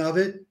version of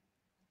it,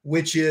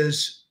 which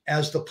is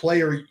as the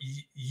player,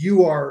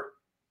 you are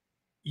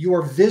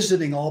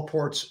visiting all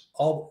parts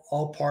of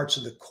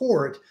the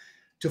court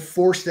to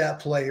force that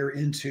player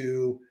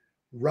into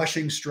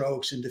rushing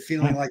strokes, into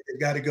feeling like they've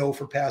got to go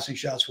for passing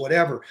shots,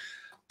 whatever.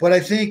 But I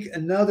think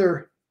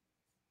another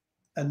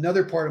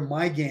part of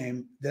my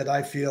game that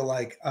I feel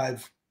like I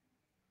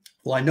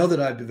know that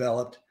I've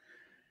developed,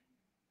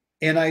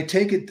 and I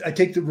take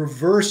the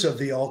reverse of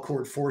the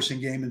all-court forcing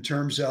game in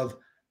terms of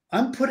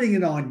I'm putting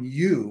it on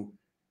you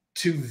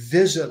to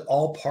visit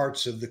all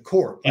parts of the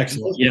court. Like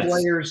most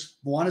players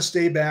want to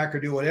stay back or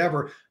do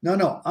whatever.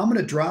 No, I'm going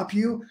to drop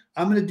you.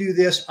 I'm going to do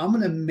this. I'm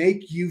going to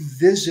make you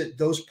visit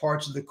those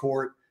parts of the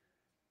court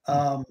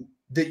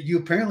that you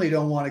apparently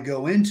don't want to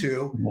go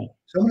into.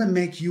 So I'm going to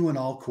make you an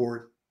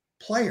all-court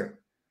player.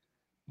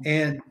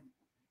 And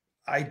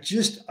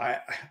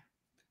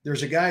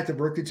there's a guy at the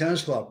Berkeley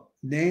Tennis Club,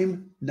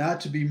 name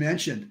not to be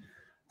mentioned,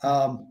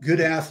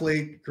 good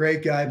athlete,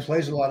 great guy,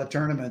 plays a lot of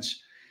tournaments.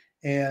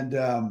 And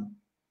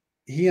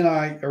he and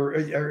I,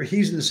 or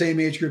he's in the same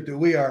age group that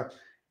we are.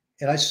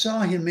 And I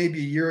saw him maybe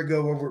a year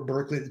ago over at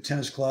Berkeley at the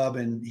tennis club.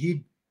 And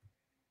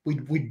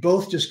we'd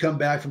both just come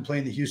back from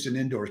playing the Houston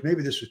indoors.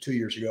 Maybe this was 2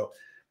 years ago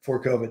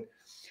before COVID.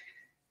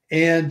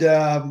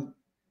 And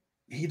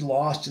he'd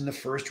lost in the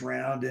first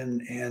round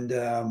and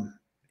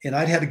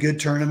I'd had a good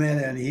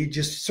tournament, and he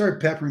just started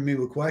peppering me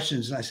with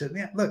questions. And I said,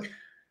 man, look,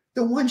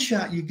 the one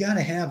shot you got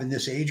to have in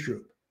this age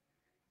group,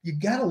 you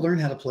got to learn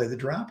how to play the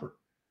dropper.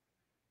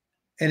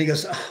 And he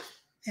goes, oh,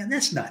 man,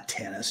 that's not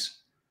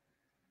tennis.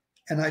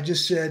 And I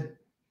just said,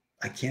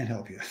 I can't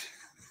help you.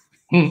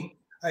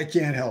 I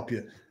can't help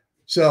you.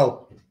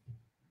 So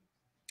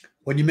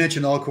when you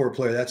mentioned all-court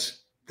player,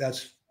 that's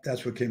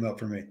what came up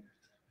for me.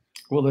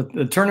 Well,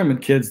 the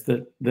tournament kids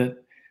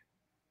that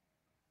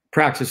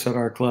practice at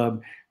our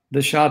club,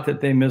 the shot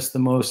that they miss the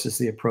most is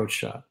the approach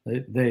shot.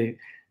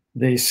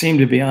 They seem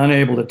to be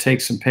unable to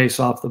take some pace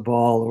off the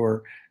ball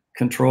or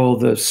control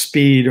the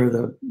speed or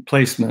the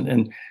placement.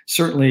 And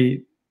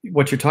certainly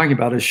what you're talking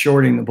about is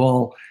shorting the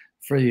ball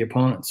for the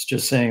opponents,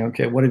 just saying,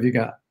 okay, what have you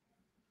got?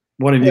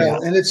 What have you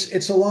got? And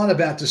it's a lot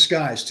about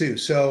disguise too.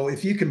 So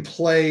if you can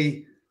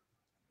play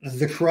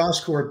the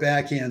cross-court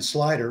backhand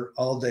slider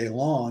all day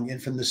long,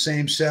 and from the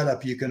same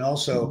setup, you can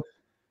also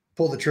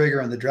pull the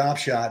trigger on the drop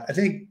shot. I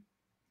think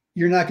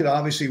you're not going to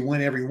obviously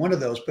win every one of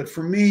those. But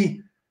for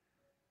me,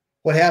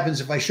 what happens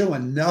if I show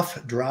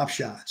enough drop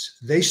shots,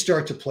 they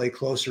start to play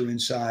closer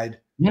inside,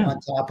 on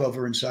top of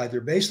or inside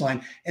their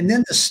baseline. And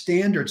then the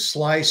standard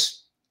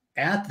slice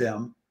at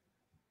them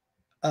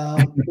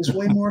is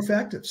way more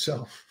effective.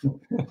 So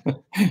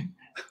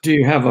do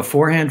you have a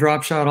forehand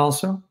drop shot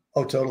also?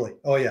 Oh, totally.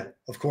 Oh yeah,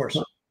 of course.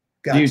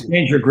 Do you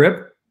change your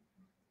grip?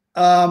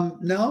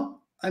 No,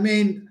 I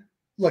mean,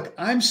 look,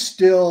 I'm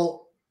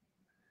still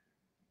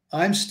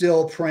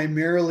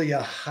primarily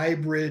a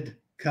hybrid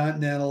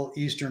continental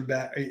Eastern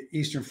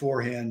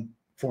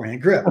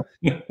forehand grip.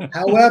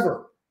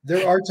 However,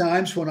 there are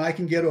times when I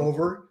can get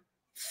over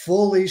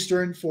full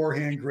Eastern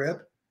forehand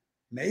grip.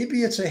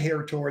 Maybe it's a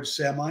hair towards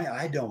semi.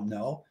 I don't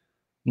know.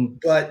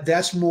 But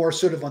that's more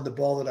sort of on the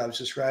ball that I was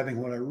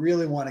describing when I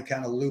really want to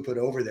kind of loop it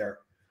over there.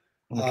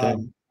 Okay.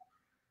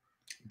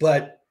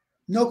 But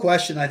no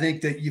question, I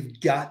think that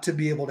you've got to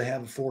be able to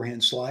have a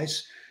forehand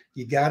slice.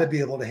 You got to be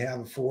able to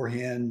have a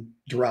forehand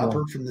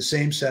dropper from the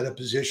same setup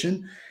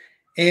position.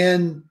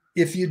 And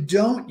if you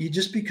don't, you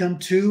just become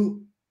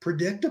too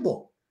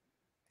predictable.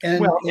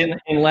 And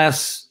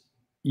unless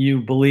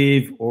you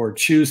believe or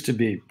choose to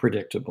be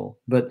predictable.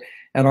 But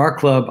at our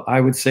club,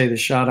 I would say the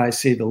shot I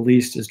see the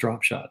least is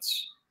drop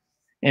shots.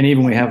 And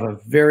even we have a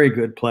very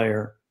good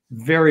player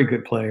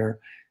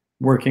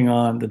working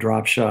on the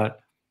drop shot.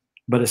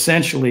 But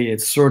essentially,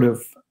 it's sort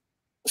of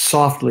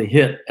softly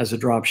hit as a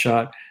drop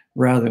shot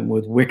rather than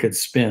with wicked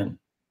spin?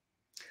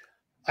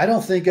 I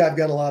don't think I've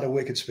got a lot of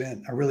wicked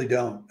spin. I really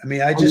don't. I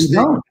mean, I Oh, just you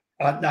think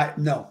don't?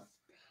 no.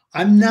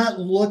 I'm not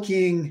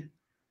looking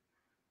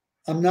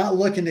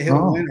to hit a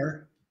Oh.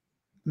 winner.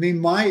 I mean,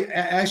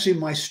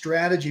 my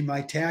strategy,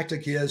 my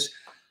tactic is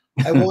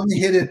I want to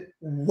hit it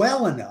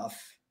well enough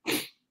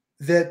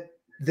that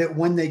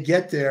when they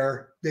get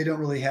there, they don't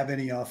really have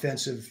any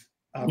offensive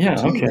Yeah.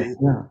 Okay. opportunity.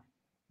 Yeah.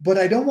 But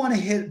I don't want to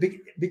hit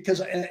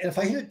because if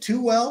I hit it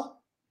too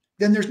well,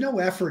 then there's no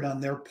effort on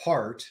their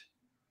part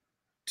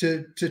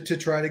to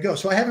try to go.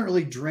 So I haven't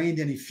really drained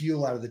any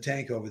fuel out of the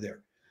tank over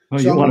there. Oh,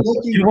 So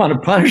you want to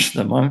punish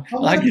them, huh? I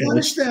want to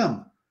punish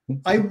them.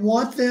 I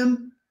want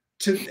them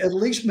to at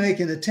least make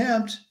an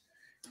attempt.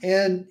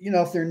 And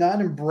if they're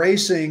not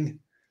embracing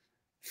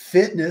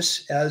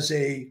fitness as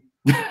a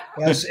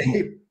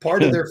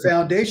part of their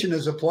foundation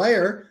as a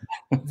player,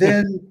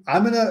 then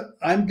I'm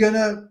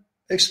gonna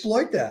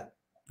exploit that.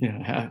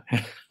 Yeah.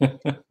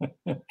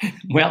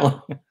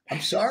 Well,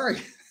 I'm sorry.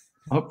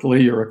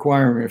 Hopefully you're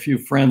acquiring a few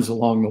friends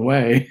along the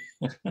way.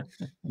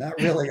 Not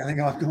really. I think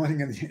I'm going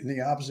in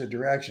the opposite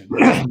direction.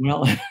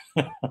 Well,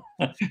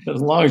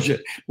 as long as you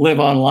live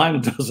online,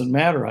 it doesn't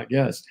matter, I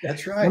guess.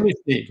 That's right. Let me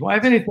see. Do I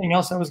have anything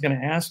else I was going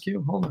to ask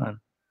you? Hold on.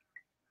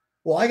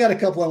 Well, I got a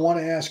couple I want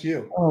to ask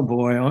you. Oh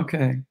boy.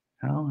 Okay.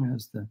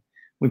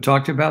 We've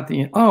talked about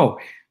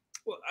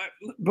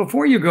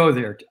before you go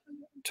there,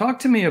 talk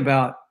to me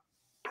about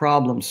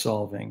problem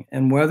solving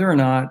and whether or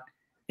not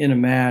in a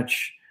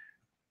match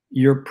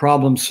you're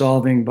problem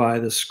solving by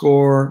the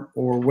score,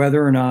 or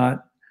whether or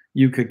not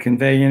you could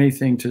convey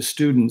anything to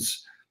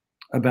students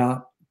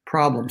about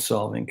problem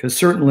solving. Because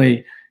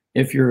certainly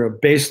if you're a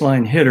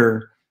baseline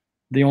hitter,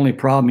 the only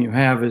problem you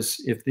have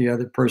is if the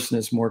other person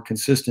is more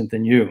consistent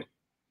than you,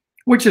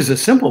 which is a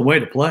simple way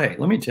to play.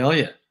 Let me tell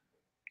you.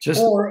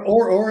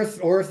 Or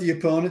if the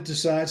opponent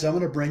decides I'm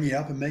going to bring you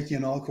up and make you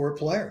an all-court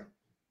player.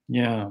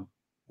 Yeah.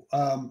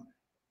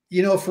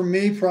 For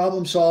me,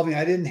 problem solving,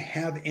 I didn't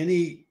have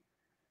any.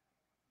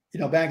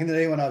 Back in the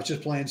day when I was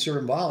just playing serve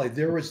and volley,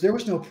 there was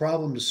no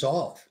problem to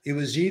solve. It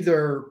was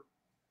either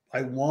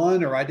I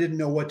won or I didn't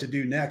know what to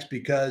do next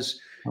because,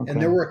 and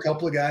there were a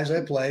couple of guys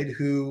I played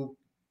who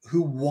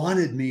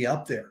wanted me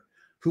up there,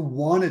 who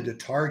wanted to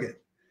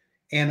target.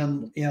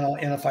 And,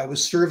 and if I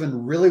was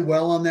serving really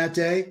well on that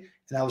day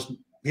and I was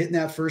hitting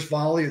that first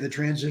volley or the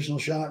transitional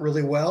shot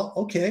really well,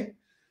 okay,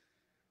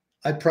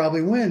 I'd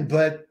probably win.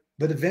 But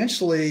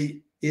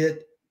eventually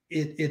it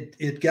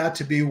got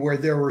to be where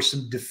there were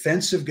some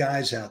defensive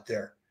guys out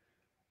there,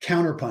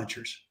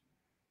 counterpunchers,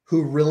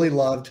 who really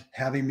loved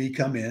having me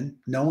come in,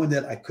 knowing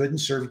that I couldn't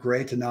serve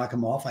great to knock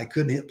them off. I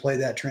couldn't play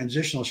that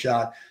transitional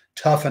shot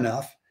tough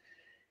enough.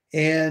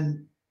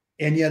 And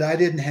yet I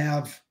didn't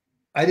have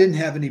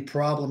any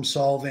problem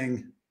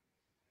solving,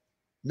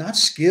 not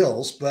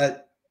skills,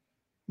 but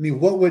I mean,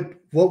 what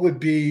would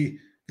be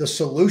the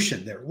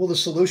solution there? Well, the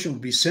solution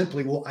would be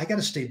simply, I got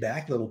to stay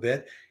back a little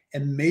bit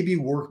and maybe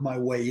work my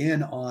way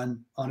in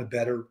on a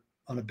better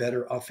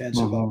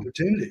offensive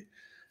opportunity.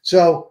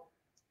 So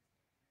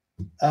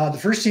the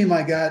first team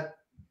I got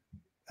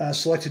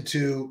selected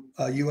to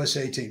a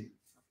USA team,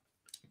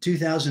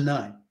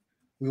 2009.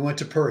 We went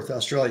to Perth,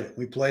 Australia.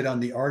 We played on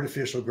the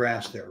artificial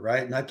grass there,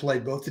 right? And I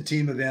played both the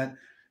team event.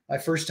 My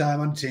first time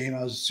on the team,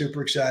 I was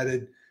super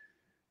excited.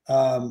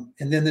 And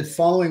then the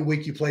following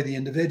week, you play the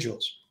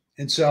individuals.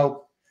 And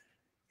so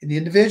in the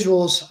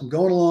individuals, I'm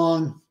going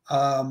along,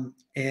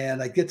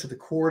 and I get to the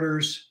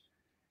quarters.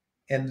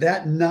 And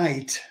that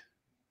night,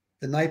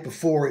 the night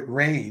before, it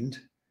rained.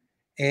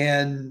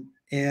 And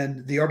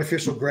the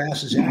artificial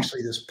grass is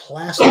actually this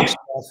plastic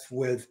stuff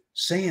with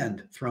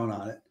sand thrown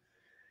on it.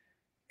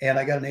 And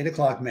I got an 8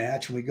 o'clock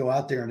match, and we go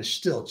out there, and it's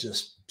still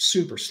just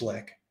super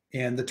slick.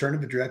 And the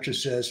tournament director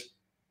says,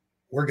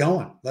 "We're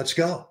going. Let's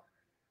go."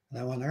 And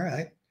I went, "All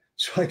right."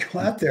 So I go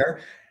out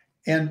there,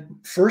 and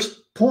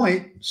first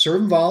point,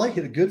 serve and volley,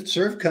 hit a good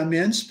serve, come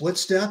in, split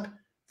step.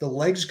 The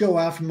legs go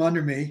out from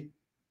under me.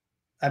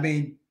 I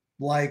mean,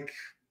 like,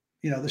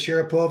 the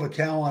Sharapova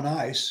cow on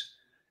ice.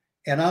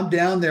 And I'm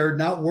down there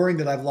not worrying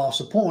that I've lost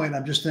a point.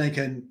 I'm just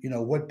thinking,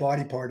 what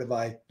body part have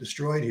I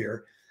destroyed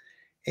here?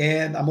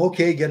 And I'm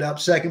okay, get up.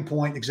 Second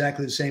point,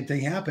 exactly the same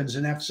thing happens.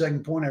 And after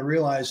second point, I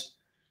realized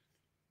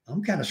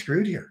I'm kind of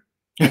screwed here.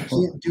 I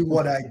can't do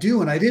what I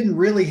do. And I didn't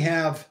really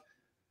have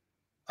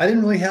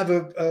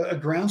a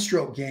ground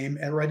stroke game,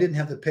 or I didn't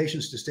have the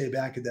patience to stay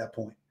back at that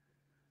point.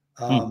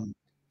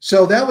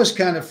 So that was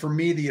kind of, for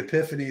me, the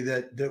epiphany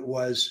that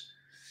was,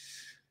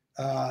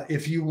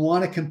 if you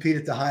want to compete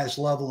at the highest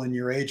level in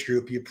your age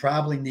group, you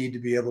probably need to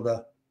be able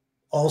to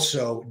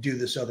also do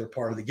this other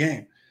part of the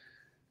game.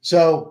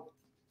 So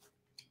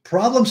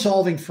problem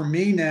solving for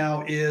me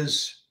now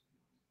is,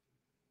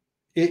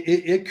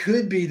 it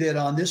could be that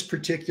on this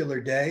particular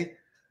day,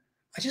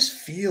 I just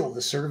feel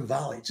the serve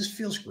volley. It just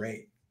feels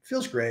great.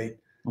 Feels great.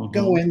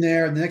 Go in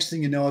there, and the next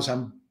thing you know is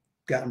I'm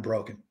gotten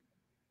broken.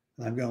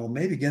 And I'm going, well,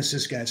 maybe against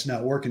this guy it's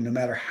not working, no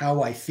matter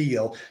how I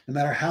feel, no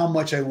matter how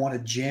much I want to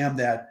jam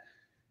that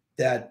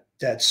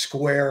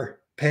square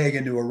peg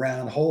into a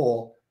round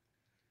hole.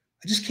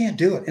 I just can't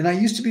do it. And I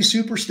used to be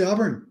super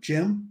stubborn,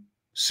 Jim,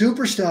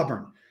 super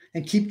stubborn,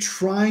 and keep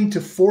trying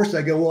to force it.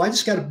 I go, well, I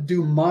just got to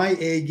do my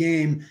A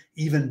game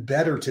even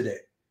better today.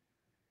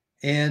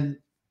 And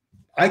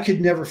I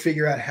could never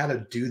figure out how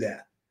to do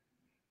that.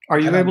 Are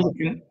you able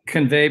to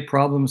convey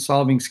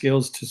problem-solving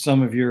skills to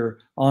some of your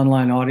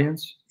online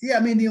audience? Yeah,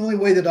 I mean, the only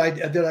way that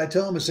I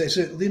tell them is say,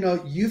 so, you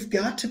know, you've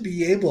got to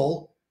be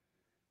able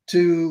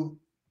to,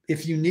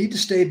 if you need to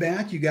stay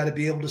back, you got to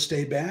be able to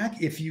stay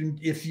back. If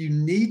you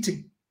need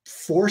to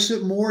force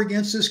it more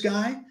against this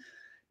guy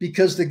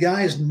because the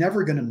guy is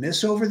never going to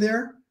miss over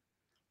there,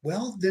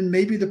 well, then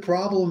maybe the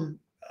problem,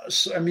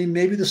 I mean,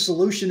 maybe the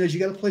solution is you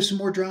got to play some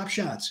more drop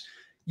shots.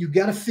 You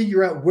got to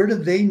figure out where do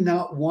they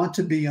not want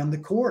to be on the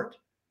court.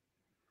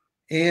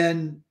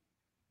 And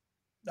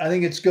I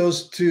think it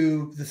goes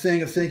to the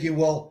thing of thinking,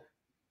 well,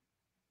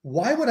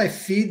 why would I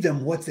feed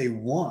them what they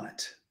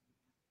want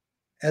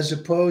as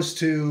opposed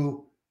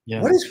to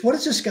what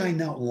does this guy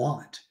not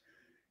want?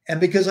 And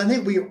because I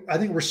think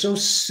we're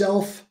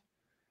so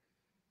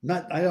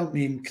I don't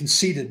mean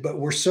conceited, but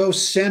we're so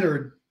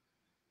centered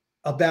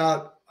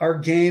about our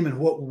game and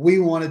what we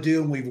want to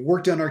do. And we've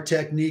worked on our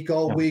technique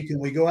all week, and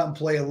we go out and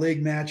play a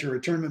league match or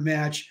a tournament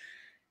match,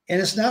 and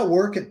it's not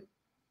working.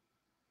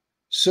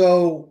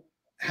 So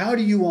how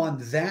do you on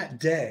that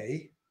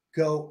day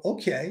go,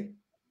 okay,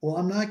 well,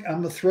 I'm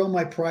going to throw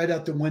my pride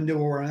out the window,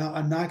 or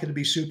I'm not going to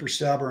be super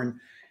stubborn,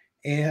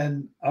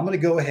 and I'm going to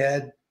go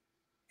ahead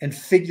and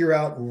figure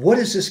out what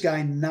does this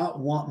guy not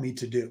want me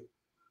to do?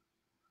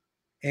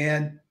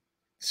 And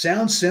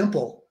sounds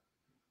simple,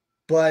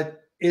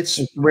 but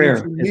it's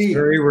rare. It's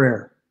very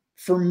rare.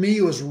 For me,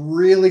 it was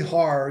really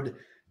hard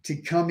to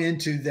come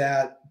into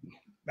that.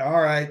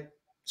 All right,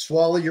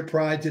 swallow your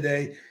pride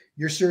today.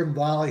 Your serve and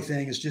volley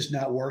thing is just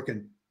not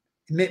working.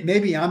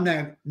 Maybe I'm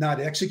not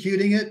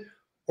executing it,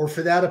 or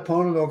for that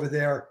opponent over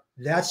there,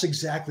 that's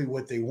exactly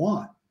what they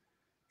want.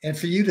 And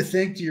for you to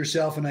think to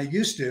yourself, and I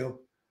used to,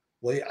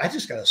 well, I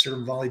just got to serve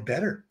and volley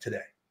better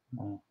today.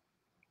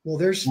 Well,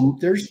 there's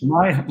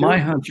my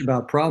hunch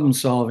about problem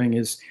solving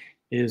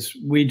is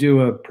we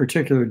do a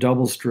particular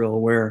doubles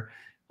drill where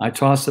I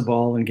toss the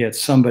ball and get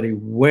somebody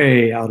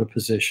way out of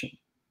position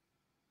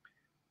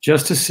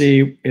just to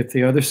see if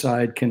the other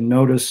side can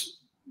notice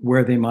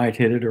where they might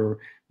hit it or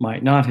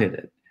might not hit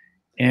it.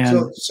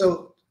 And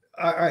so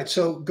all right,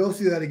 so go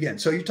through that again.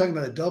 So you're talking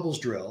about a doubles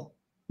drill.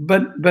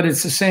 But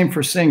it's the same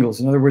for singles.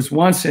 In other words,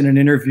 once in an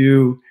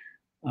interview,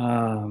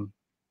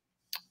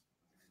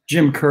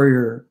 Jim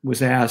Courier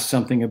was asked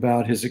something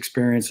about his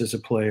experience as a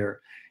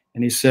player.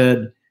 And he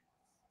said,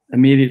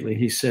 immediately,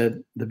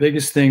 the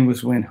biggest thing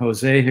was when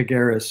Jose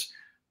Higueras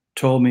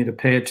told me to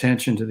pay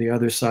attention to the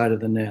other side of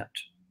the net.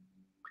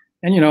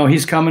 And, you know,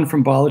 he's coming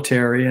from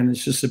Bollettieri, and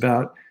it's just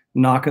about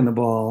knocking the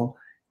ball.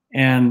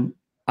 And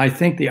I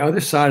think the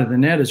other side of the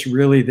net is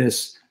really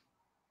this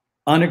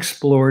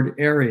unexplored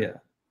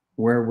area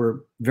where we're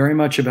very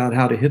much about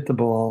how to hit the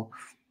ball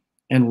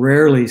and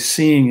rarely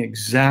seeing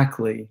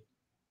exactly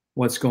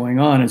what's going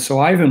on. And so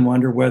I even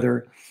wonder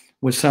whether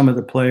with some of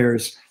the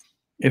players,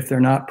 if they're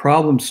not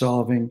problem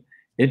solving,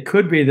 it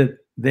could be that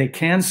they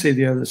can see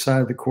the other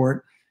side of the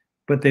court,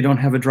 but they don't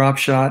have a drop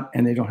shot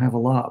and they don't have a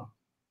lob.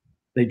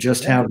 They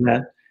just have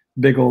that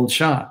big old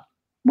shot.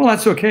 Well,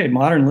 that's okay.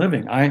 Modern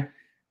living.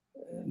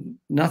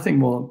 Nothing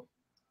will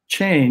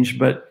change,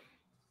 but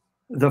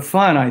the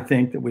fun I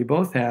think that we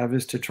both have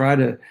is to try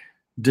to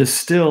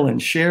distill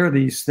and share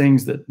these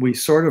things that we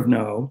sort of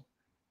know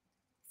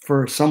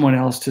for someone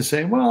else to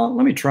say, well,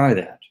 let me try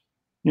that,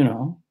 you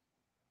know?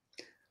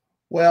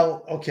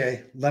 Well,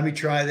 okay, let me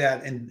try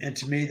that. And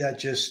to me, that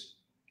just,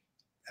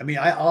 I mean,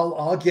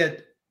 I'll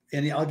get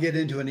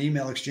into an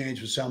email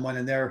exchange with someone,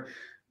 and they're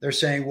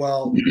saying,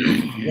 well,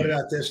 what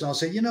about this? And I'll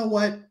say, you know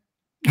what?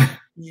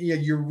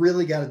 You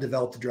really got to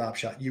develop the drop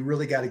shot. You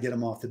really got to get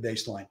them off the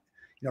baseline.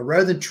 You know,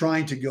 rather than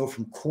trying to go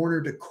from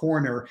corner to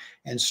corner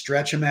and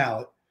stretch them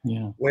out,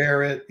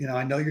 where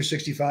I know you're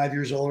 65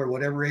 years old or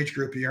whatever age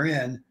group you're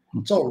in.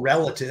 It's all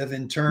relative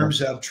in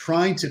terms of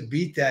trying to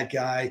beat that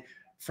guy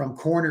from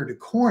corner to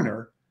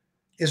corner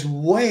is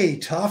way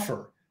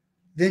tougher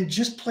than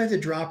just play the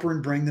dropper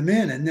and bring them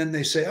in. And then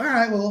they say, all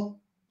right, well,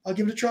 I'll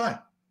give it a try.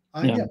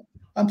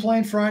 I'm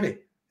playing Friday.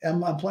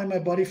 I'm playing my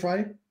buddy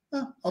Friday.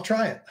 Oh, I'll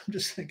try it. I'm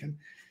just thinking,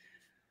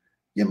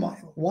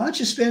 why don't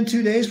you spend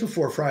 2 days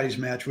before Friday's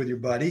match with your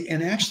buddy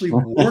and actually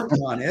work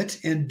on it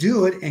and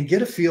do it and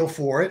get a feel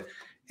for it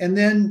and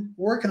then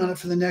work on it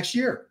for the next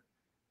year.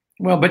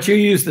 Well, but you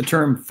used the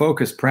term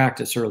focused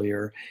practice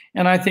earlier,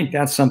 and I think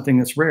that's something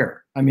that's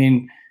rare. I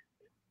mean,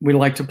 we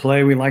like to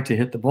play, we like to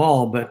hit the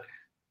ball, but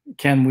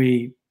can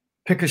we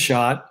pick a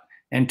shot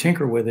and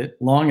tinker with it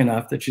long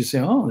enough that you say,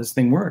 oh, this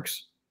thing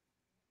works?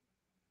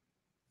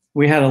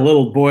 We had a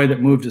little boy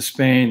that moved to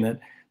Spain that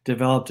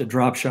developed a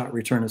drop shot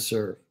return to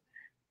serve.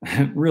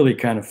 Really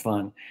kind of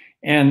fun.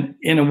 And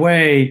in a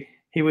way,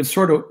 he would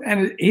sort of,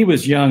 and he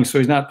was young, so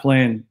he's not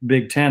playing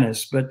big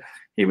tennis, but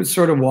he would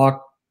sort of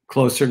walk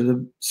closer to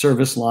the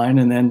service line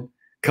and then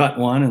cut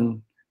one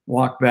and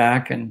walk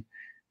back. And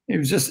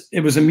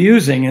it was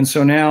amusing. And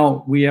so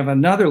now we have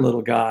another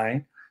little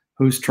guy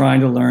who's trying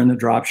to learn the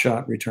drop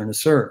shot, return to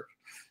serve.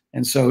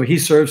 And so he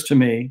serves to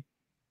me.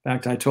 In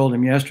fact, I told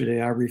him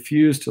yesterday, I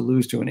refuse to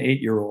lose to an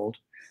 8-year-old,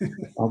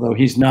 although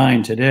he's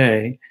 9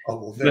 today. Oh,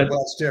 well,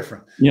 that's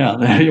different.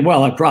 Yeah.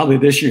 Well, probably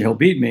this year he'll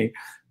beat me,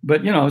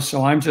 but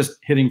so I'm just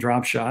hitting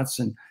drop shots.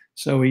 And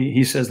so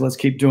he says, let's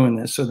keep doing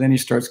this. So then he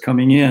starts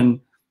coming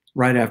in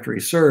right after he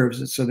serves.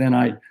 And so then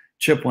I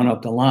chip one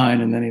up the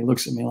line, and then he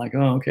looks at me like,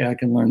 oh, okay, I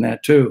can learn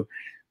that too.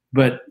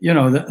 But,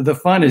 the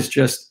fun is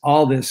just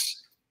all this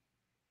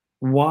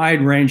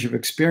wide range of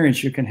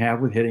experience you can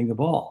have with hitting the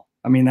ball.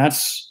 I mean,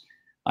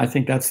 I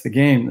think that's the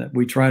game that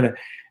we try to,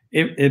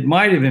 it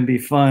might even be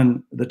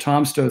fun. The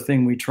Tom Stowe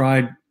thing we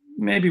tried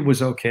maybe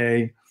was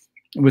okay.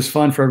 It was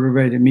fun for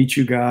everybody to meet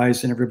you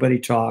guys, and everybody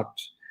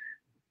talked.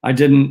 I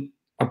didn't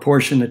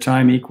apportion the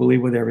time equally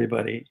with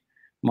everybody.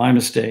 My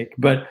mistake.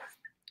 But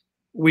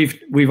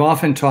we've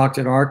often talked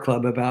at our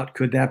club about,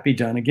 could that be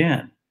done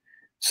again?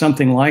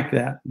 Something like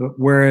that. But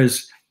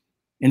whereas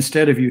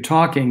instead of you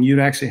talking, you'd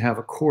actually have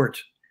a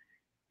court,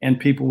 and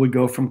people would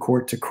go from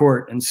court to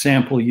court and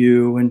sample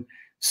you and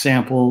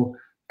sample,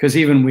 because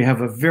even we have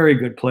a very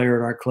good player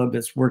at our club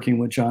that's working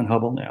with John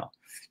Hubble now.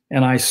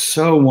 And I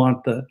so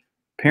want the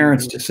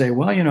parents to say,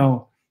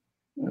 well,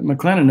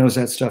 McLennan knows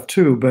that stuff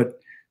too, but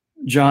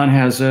John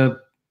has a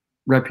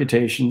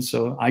reputation,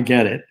 so I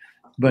get it.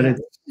 But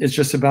it's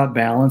just about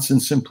balance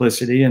and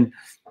simplicity. And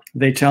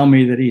they tell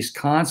me that he's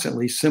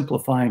constantly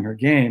simplifying her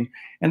game.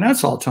 And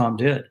that's all Tom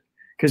did.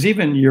 Because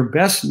even your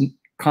best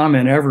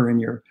comment ever in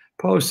your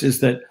post is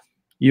that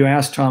you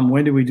asked Tom,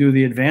 when do we do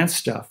the advanced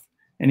stuff?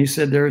 And he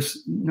said,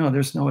 there's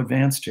no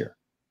advanced here.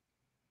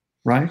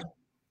 Right?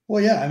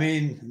 Well, yeah. I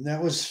mean, that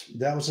was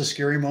a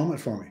scary moment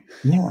for me.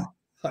 Yeah.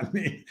 I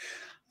mean,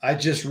 I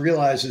just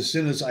realized as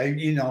soon as I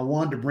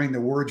wanted to bring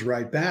the words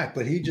right back,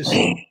 but he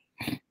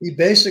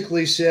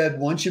basically said,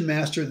 once you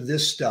master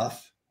this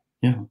stuff,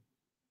 yeah,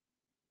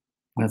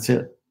 that's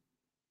it.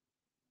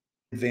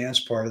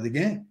 Advanced part of the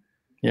game.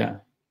 Yeah.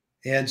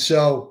 And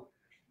so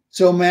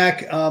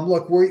Mac,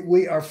 look,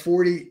 we are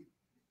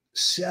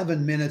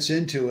 47 minutes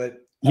into it.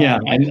 Yeah,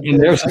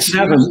 and there's a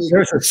 7.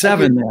 There's a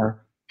 7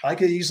 there. I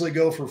could easily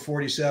go for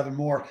 47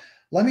 more.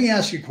 Let me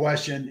ask you a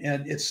question,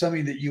 and it's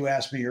something that you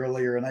asked me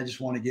earlier, and I just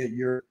want to get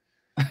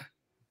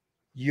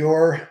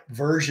your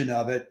version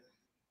of it.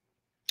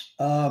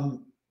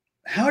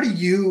 How do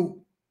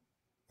you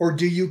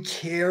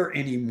care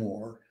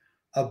anymore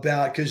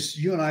about, because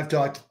you and I have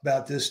talked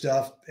about this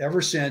stuff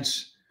ever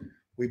since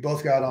we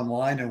both got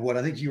online, and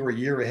I think you were a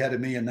year ahead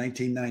of me in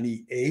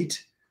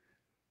 1998,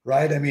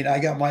 right? I mean, I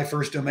got my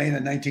first domain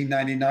in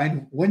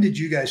 1999. When did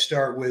you guys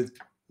start with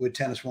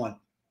Tennis One?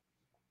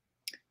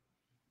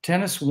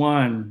 Tennis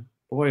One,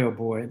 boy, oh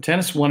boy.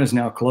 Tennis One is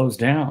now closed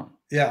down.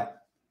 Yeah.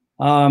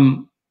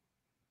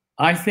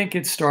 I think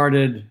it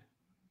started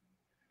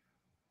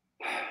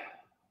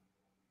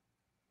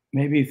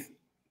maybe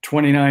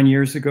 29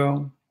 years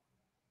ago.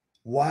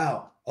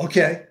 Wow.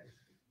 Okay.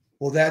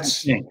 Well,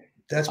 that's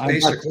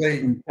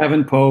basically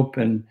Evan Pope,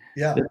 and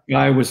yeah, this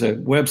guy was a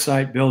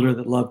website builder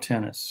that loved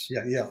tennis.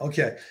 Yeah. Yeah.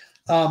 Okay.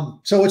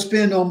 So it's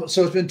been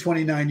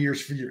 29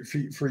 years for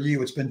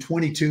you. It's been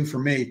 22 for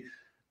me.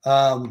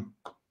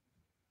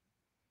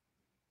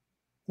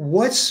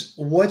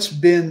 What's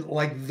been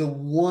like the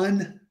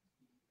one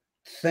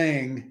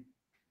thing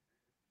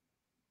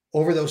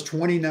over those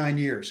 29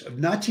 years of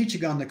not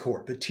teaching on the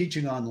court, but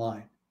teaching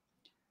online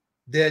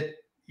that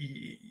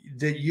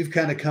you've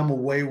kind of come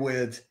away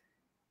with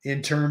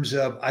in terms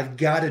of, I've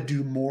got to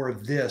do more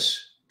of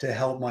this to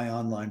help my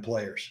online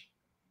players?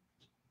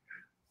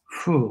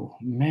 Whew,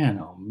 man,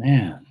 oh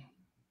man.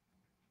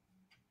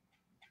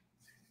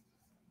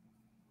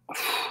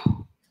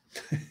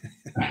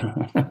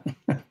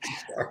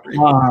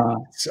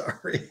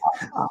 Sorry.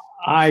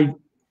 I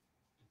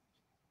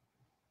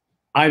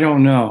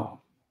don't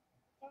know.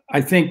 I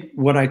think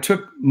what I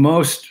took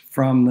most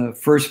from the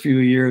first few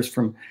years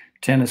from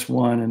Tennis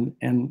One,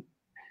 and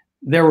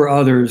there were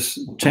others,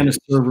 Tennis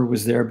Server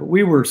was there, but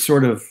we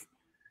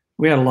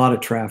had a lot of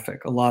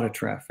traffic.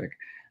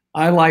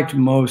 I liked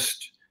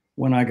most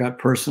when I got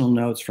personal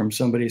notes from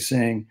somebody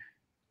saying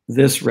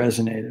this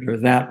resonated or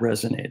that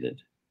resonated.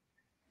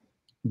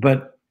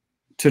 But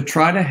to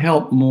try to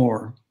help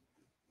more,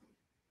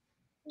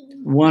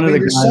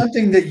 there's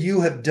something that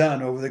you have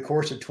done over the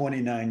course of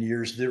 29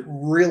 years that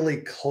really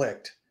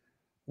clicked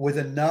with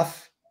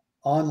enough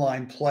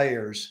online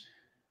players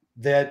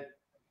that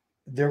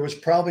there was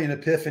probably an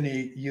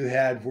epiphany you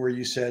had where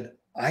you said,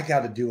 I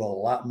got to do a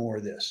lot more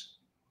of this.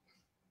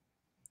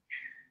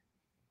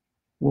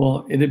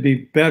 Well, it'd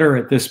be better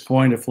at this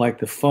point if like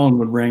the phone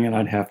would ring and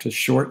I'd have to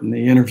shorten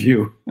the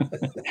interview.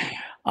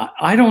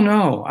 I don't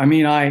know. I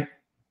mean,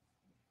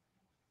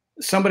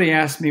 somebody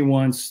asked me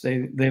once,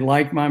 they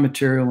liked my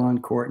material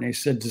on court, and they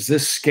said, does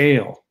this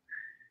scale?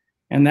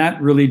 And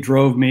that really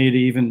drove me to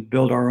even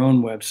build our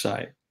own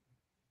website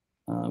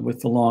with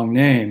the long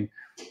name.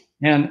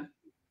 And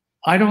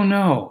I don't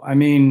know. I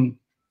mean,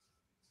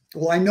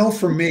 well, I know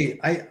for me,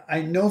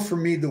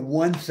 the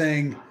one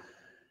thing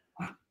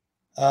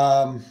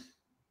that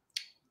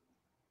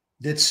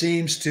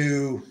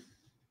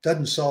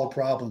doesn't solve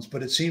problems,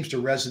 but it seems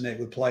to resonate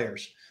with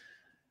players,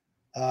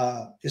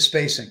 is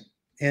spacing.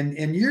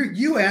 And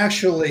you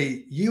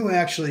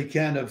actually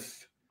kind of,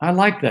 I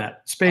like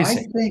that, spacing.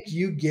 I think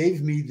you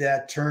gave me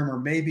that term, or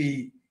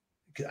maybe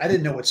I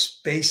didn't know what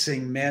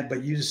spacing meant,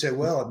 but you just said,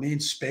 well, it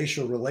means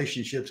spatial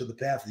relationship to the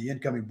path of the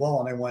incoming ball.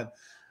 And I went,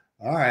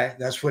 all right,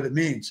 that's what it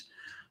means.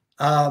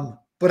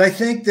 But I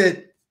think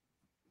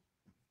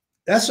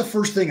that's the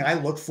first thing I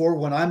look for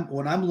when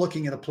I'm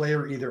looking at a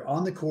player either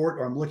on the court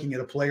or I'm looking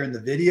at a player in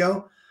the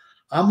video.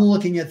 I'm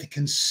looking at the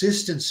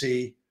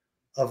consistency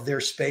of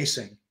their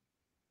spacing.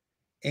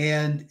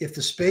 And if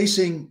the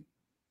spacing,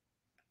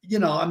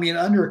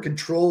 under a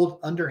controlled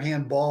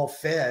underhand ball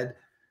feed,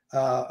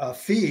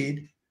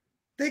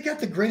 they got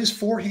the greatest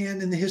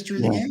forehand in the history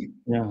of the game.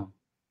 Yeah.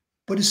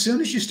 But as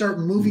soon as you start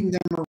moving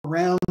them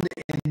around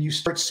and you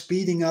start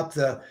speeding up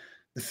the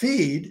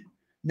feed,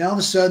 now all of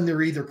a sudden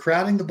they're either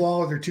crowding the ball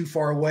or they're too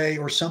far away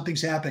or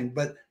something's happening.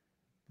 But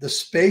the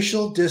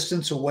spatial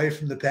distance away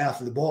from the path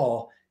of the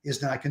ball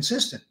is not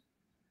consistent.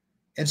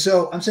 And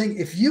so I'm saying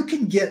if you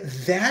can get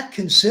that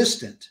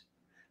consistent,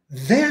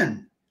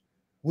 then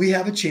we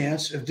have a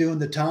chance of doing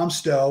the Tom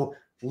Stowe.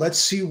 Let's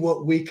see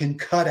what we can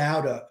cut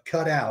out.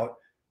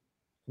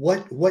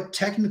 What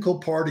technical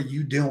part are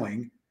you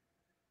doing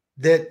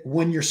that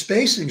when your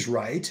spacing's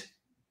right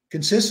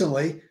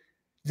consistently,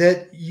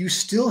 that you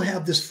still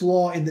have this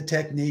flaw in the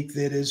technique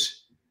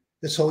that's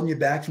holding you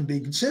back from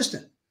being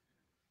consistent.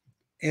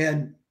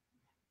 And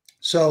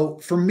so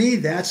for me,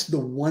 that's the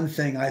one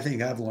thing I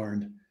think I've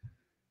learned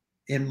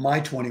in my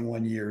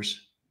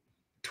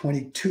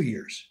 22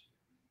 years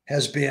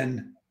has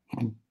been,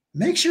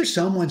 make sure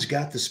someone's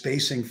got the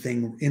spacing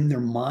thing in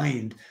their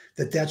mind,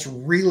 that's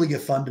really a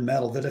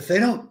fundamental, that if they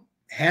don't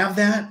have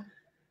that,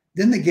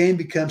 then the game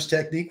becomes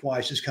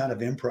technique-wise just kind of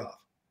improv.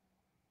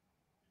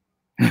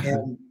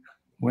 And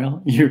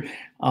well,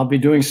 I'll be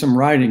doing some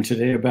writing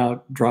today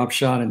about drop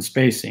shot and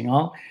spacing.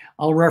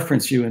 I'll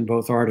reference you in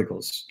both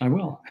articles. I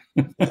will.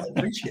 I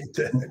appreciate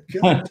that.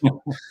 Good.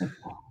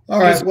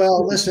 All right.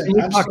 Well, listen,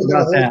 I'm talk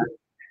about that.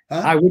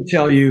 Huh? I would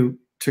tell you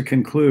to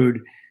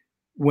conclude,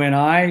 when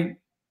I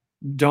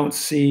don't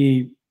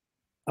see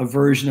a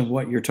version of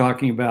what you're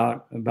talking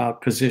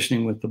about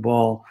positioning with the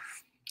ball,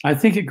 I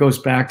think it goes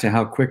back to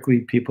how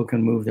quickly people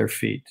can move their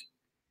feet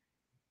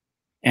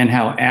and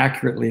how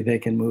accurately they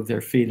can move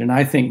their feet. And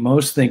I think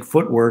most think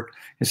footwork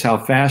is how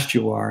fast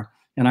you are.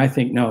 And I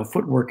think, no,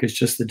 footwork is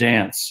just the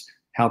dance,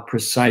 how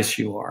precise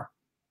you are.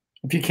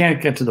 If you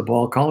can't get to the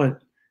ball, call it,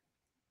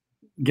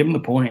 give them the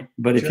point.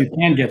 But if you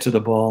can get to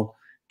the ball,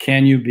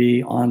 can you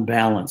be on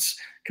balance?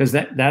 Because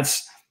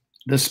that's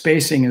the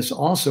spacing is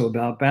also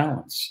about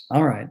balance.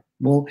 All right.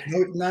 Well,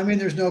 no, I mean,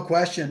 there's no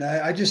question.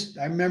 I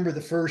remember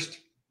the first,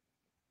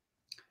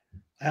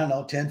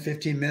 10,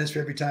 15 minutes for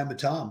every time with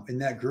Tom in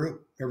that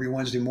group every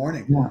Wednesday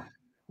morning. Yeah.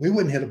 We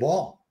wouldn't hit a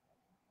ball.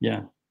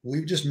 Yeah.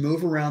 We'd just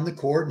move around the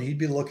court and he'd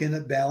be looking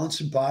at balance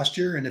and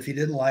posture. And if he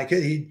didn't like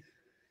it, he'd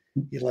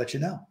let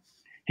you know.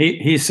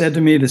 He said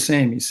to me the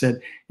same. He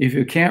said, if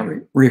you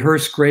can't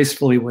rehearse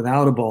gracefully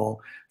without a ball,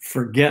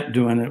 forget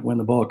doing it when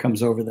the ball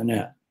comes over the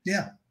net.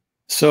 Yeah.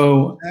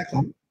 So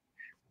exactly.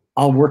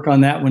 I'll work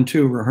on that one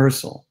too,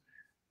 rehearsal.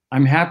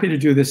 I'm happy to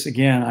do this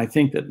again. I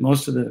think that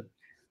most of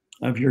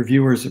your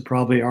viewers have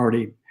probably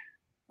already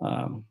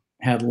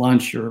had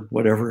lunch or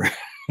whatever.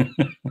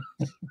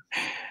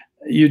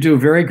 You do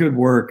very good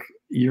work.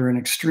 You're an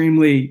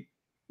extremely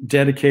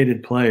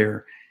dedicated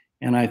player.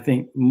 And I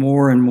think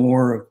more and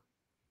more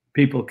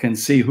people can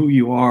see who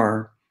you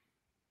are.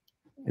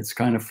 It's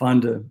kind of fun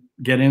to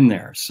get in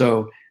there.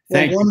 So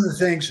thank you. One of the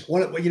things,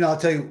 I'll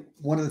tell you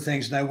one of the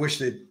things, and I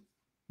wish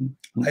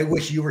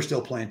you were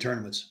still playing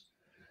tournaments.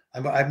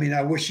 I mean,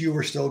 I wish you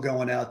were still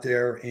going out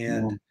there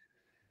and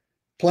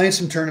playing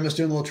some tournaments,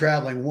 doing a little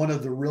traveling. One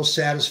of the real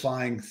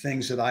satisfying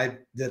things that I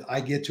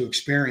get to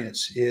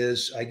experience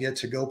is I get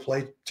to go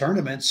play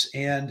tournaments,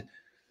 and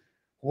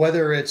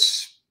whether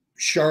it's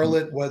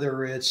Charlotte,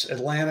 whether it's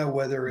Atlanta,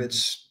 whether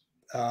it's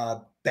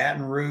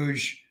Baton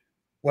Rouge,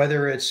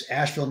 whether it's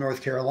Asheville,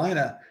 North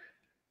Carolina,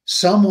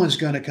 someone's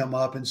going to come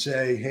up and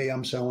say, "Hey,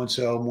 I'm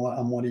so-and-so.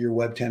 I'm one of your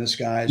web tennis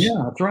guys."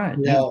 Yeah, that's right.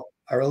 I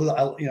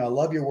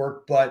love your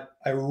work, but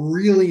I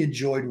really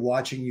enjoyed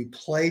watching you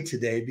play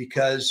today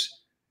because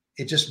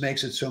it just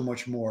makes it so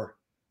much more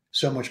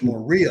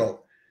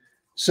real.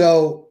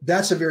 So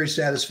that's a very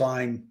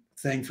satisfying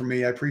thing for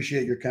me. I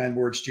appreciate your kind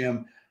words,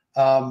 Jim.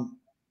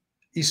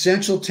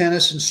 Essential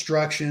Tennis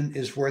Instruction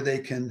is where they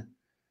can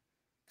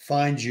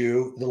find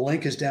you. The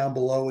link is down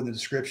below in the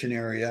description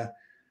area.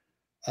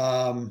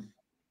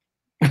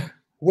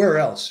 Where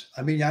else?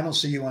 I mean, I don't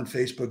see you on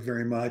Facebook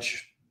very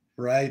much,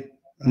 right?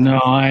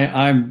 No,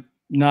 I'm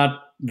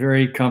not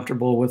very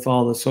comfortable with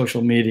all the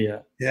social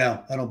media.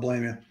 Yeah, I don't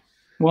blame you.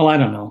 Well, I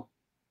don't know.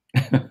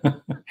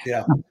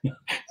 Yeah.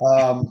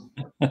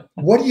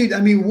 What do you,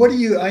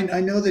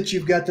 I know that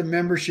you've got the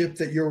membership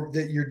that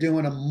you're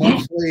doing a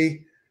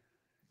monthly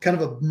kind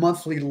of a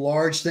monthly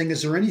large thing.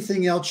 Is there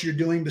anything else you're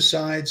doing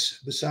besides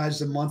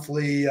the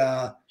monthly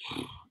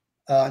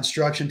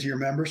instruction to your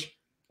members?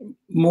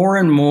 More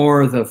and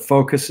more, the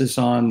focus is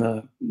on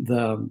the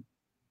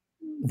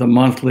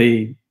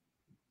monthly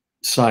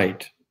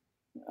site,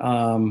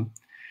 and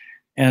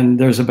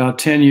there's about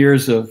 10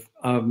 years of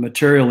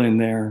material in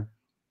there,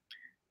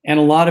 and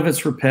a lot of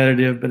it's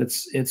repetitive, but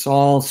it's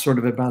all sort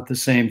of about the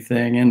same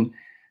thing. And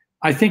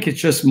I think it's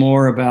just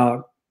more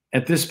about,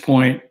 at this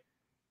point,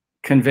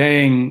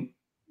 conveying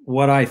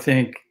what I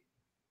think,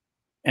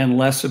 and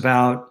less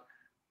about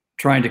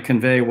trying to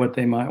convey what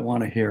they might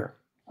want to hear.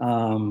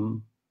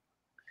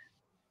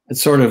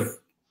 It's sort of,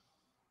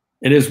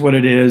 it is what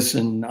it is,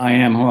 and I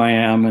am who I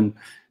am, and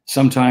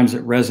sometimes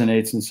it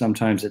resonates and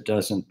sometimes it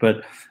doesn't.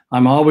 But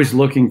I'm always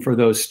looking for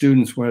those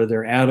students, whether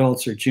they're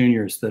adults or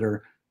juniors, that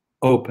are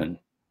open.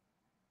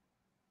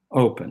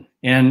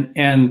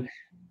 And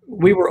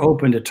we were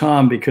open to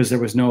Tom because there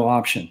was no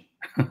option.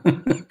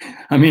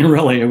 I mean,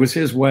 really, it was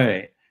his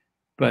way.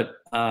 But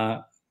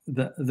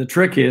the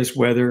trick is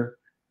whether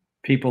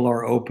people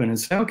are open and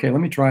say, okay, let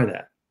me try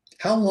that.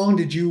 How long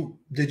did you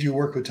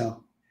work with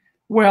Tom?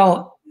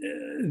 Well,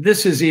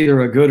 this is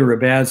either a good or a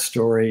bad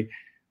story.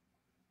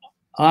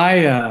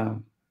 I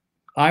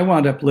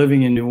wound up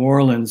living in New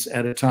Orleans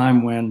at a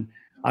time when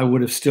I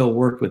would have still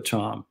worked with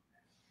Tom.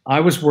 I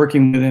was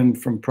working with him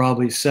from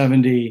probably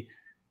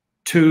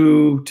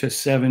 72 to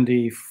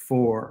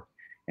 74.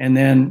 And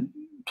then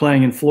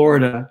playing in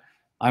Florida,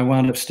 I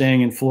wound up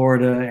staying in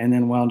Florida and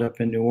then wound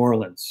up in New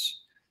Orleans.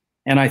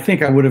 And I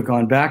think I would have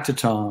gone back to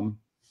Tom,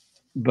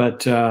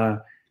 but,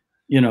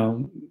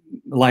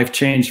 life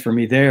changed for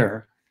me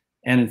there.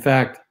 And in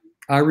fact,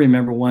 I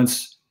remember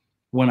once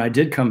when I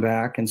did come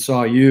back and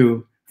saw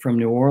you from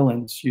New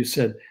Orleans, you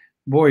said,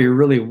 boy, you're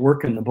really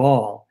working the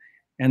ball.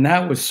 And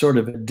that was sort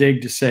of a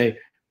dig to say,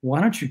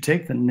 why don't you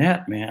take the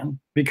net, man?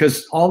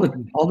 Because all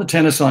the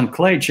tennis on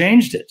clay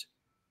changed it.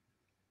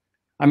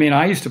 I mean,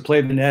 I used to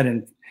play the net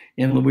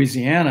in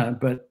Louisiana,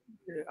 but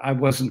I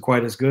wasn't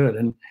quite as good.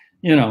 And,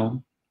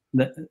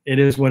 it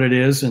is what it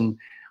is. And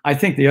I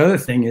think the other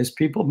thing is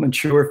people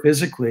mature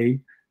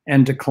physically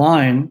and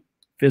decline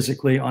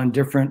physically on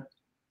different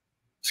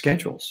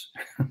schedules.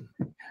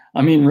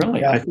 I mean,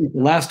 really, yeah. I think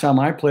the last time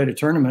I played a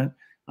tournament,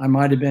 I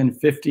might have been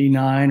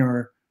 59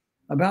 or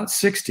about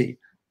 60,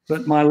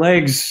 but my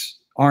legs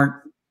aren't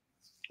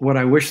what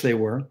I wish they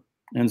were.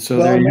 And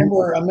so I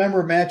remember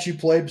a match you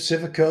played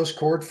Pacific Coast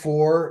Court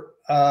 4.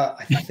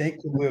 I think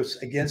it was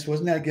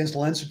wasn't that against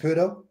Len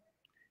Saputo?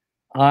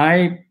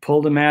 I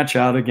pulled a match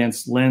out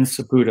against Len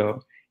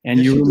Saputo, and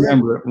yes, you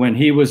remember it when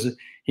he was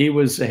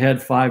ahead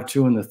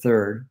 5-2 in the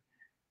third,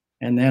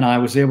 and then I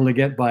was able to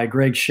get by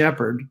Greg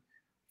Shepard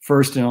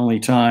first and only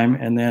time,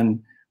 and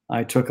then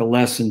I took a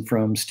lesson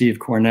from Steve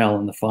Cornell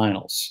in the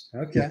finals.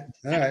 Okay,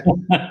 all right.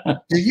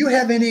 Do you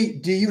have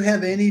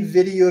any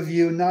video of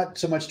you? Not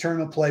so much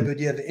tournament play, but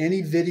do you have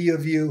any video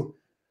of you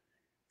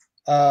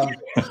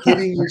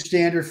hitting your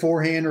standard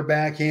forehand or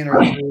backhand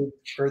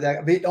or that?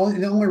 I mean,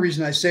 the only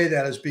reason I say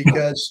that is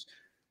because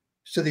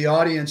to the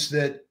audience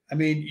that, I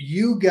mean,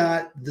 you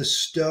got the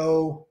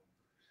Stowe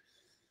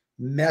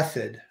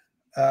method.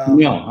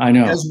 No, I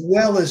know. As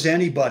well as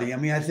anybody. I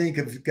mean, I think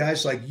of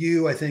guys like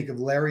you. I think of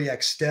Larry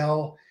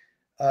Extel.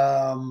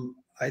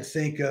 I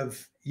think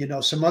of,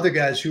 some other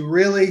guys who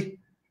really,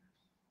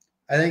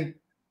 I think,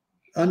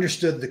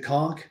 understood the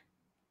conch.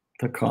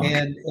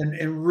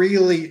 And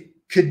really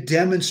could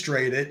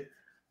demonstrate it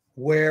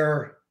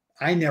where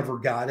I never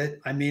got it.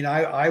 I mean,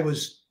 I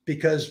was,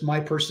 because my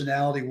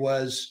personality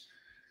was,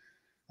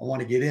 I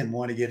want to get in.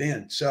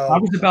 So I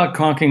was about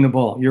conking the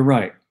ball. You're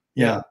right.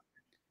 Yeah.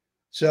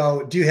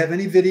 So do you have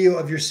any video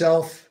of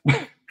yourself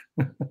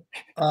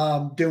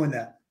doing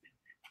that?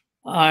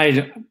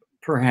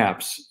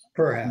 Perhaps.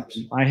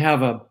 I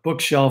have a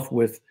bookshelf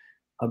with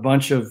a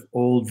bunch of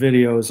old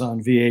videos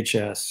on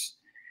VHS,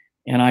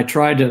 and I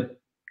tried to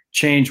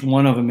change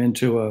one of them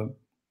into a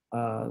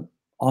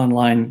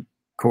online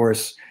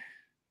course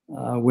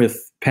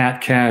with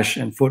Pat Cash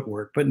and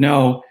footwork. But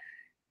no,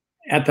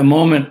 at the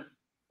moment,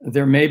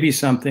 there may be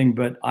something,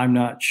 but I'm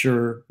not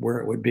sure where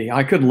it would be.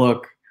 I could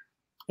look.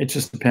 It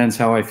just depends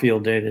how I feel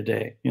day to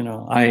day.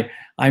 I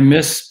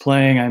miss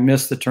playing. I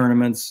miss the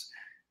tournaments.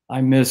 I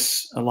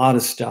miss a lot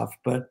of stuff,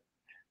 but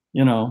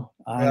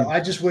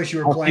I just wish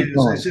you were playing,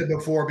 as I said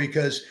before,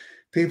 because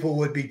people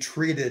would be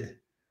treated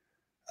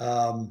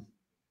to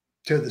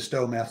the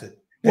Stowe method.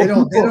 They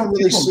don't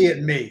really see it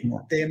in me.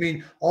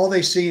 Yeah. All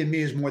they see in me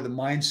is more the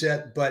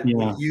mindset, but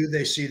with you,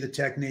 they see the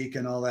technique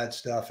and all that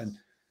stuff. And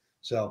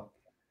so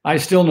I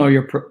still know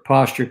your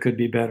posture could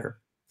be better.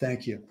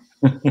 Thank you.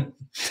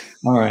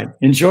 All right.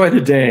 Enjoy the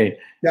day.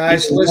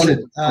 Guys,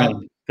 listen.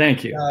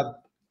 Thank you.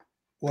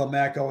 Well,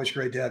 Mac, always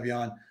great to have you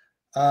on.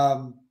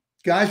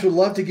 Guys, would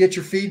love to get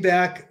your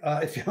feedback.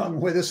 If you're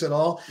on with us at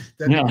all,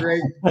 that'd be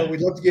great. But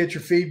we'd love to get your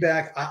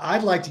feedback.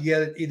 I'd like to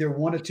get it either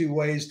one of two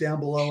ways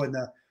down below in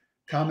the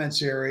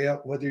comments area,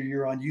 whether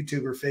you're on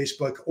YouTube or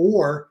Facebook,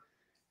 or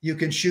you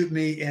can shoot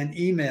me an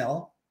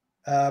email,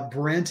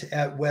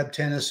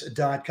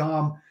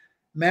 Brent@webtennis.com.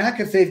 Mac,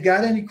 if they've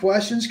got any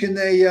questions, can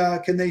they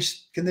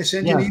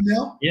send you an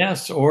email?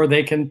 Yes, or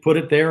they can put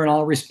it there and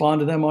I'll respond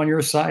to them on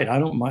your site. I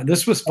don't mind.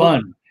 This was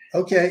fun.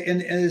 Okay.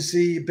 And is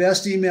the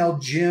best email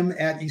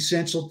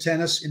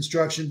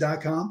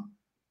jim@essentialtennisinstruction.com?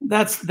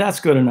 That's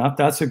good enough.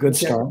 That's a good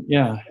start.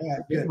 Yeah.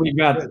 Right, we've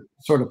got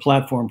sort of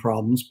platform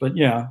problems, but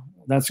yeah,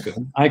 that's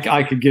good.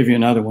 I could give you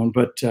another one,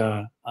 but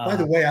by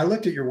the way, I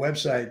looked at your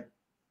website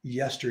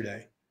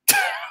yesterday.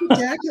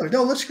 Spectacular.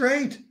 No, looks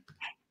great.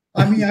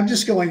 I mean, I'm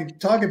just going to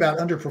talk about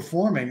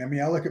underperforming. I mean,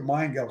 I look at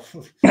mine and go,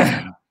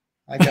 I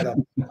gotta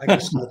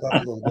step up a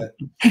little bit.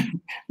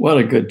 What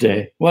a good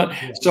day.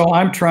 So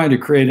I'm trying to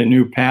create a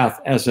new path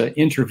as an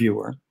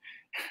interviewer.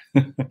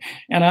 And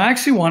I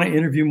actually want to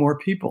interview more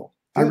people.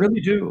 Good. I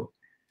really do.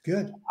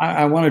 Good.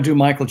 I want to do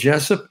Michael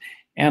Jessup,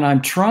 and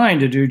I'm trying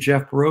to do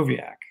Jeff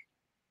Borowiak.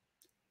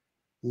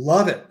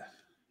 Love it.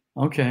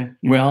 Okay.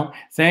 Well,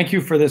 thank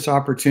you for this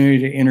opportunity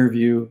to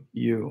interview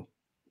you.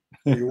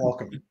 You're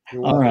welcome.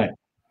 You're welcome. All right.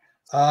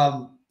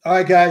 All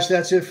right, guys,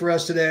 that's it for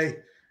us today.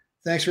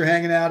 Thanks for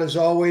hanging out. As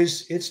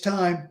always, it's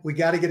time. We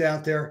got to get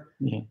out there.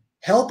 Yeah.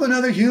 Help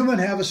another human.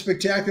 Have a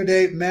spectacular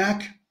day.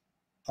 Mac,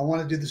 I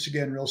want to do this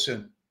again real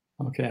soon.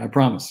 Okay, I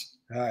promise.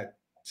 All right.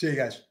 See you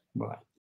guys. Bye.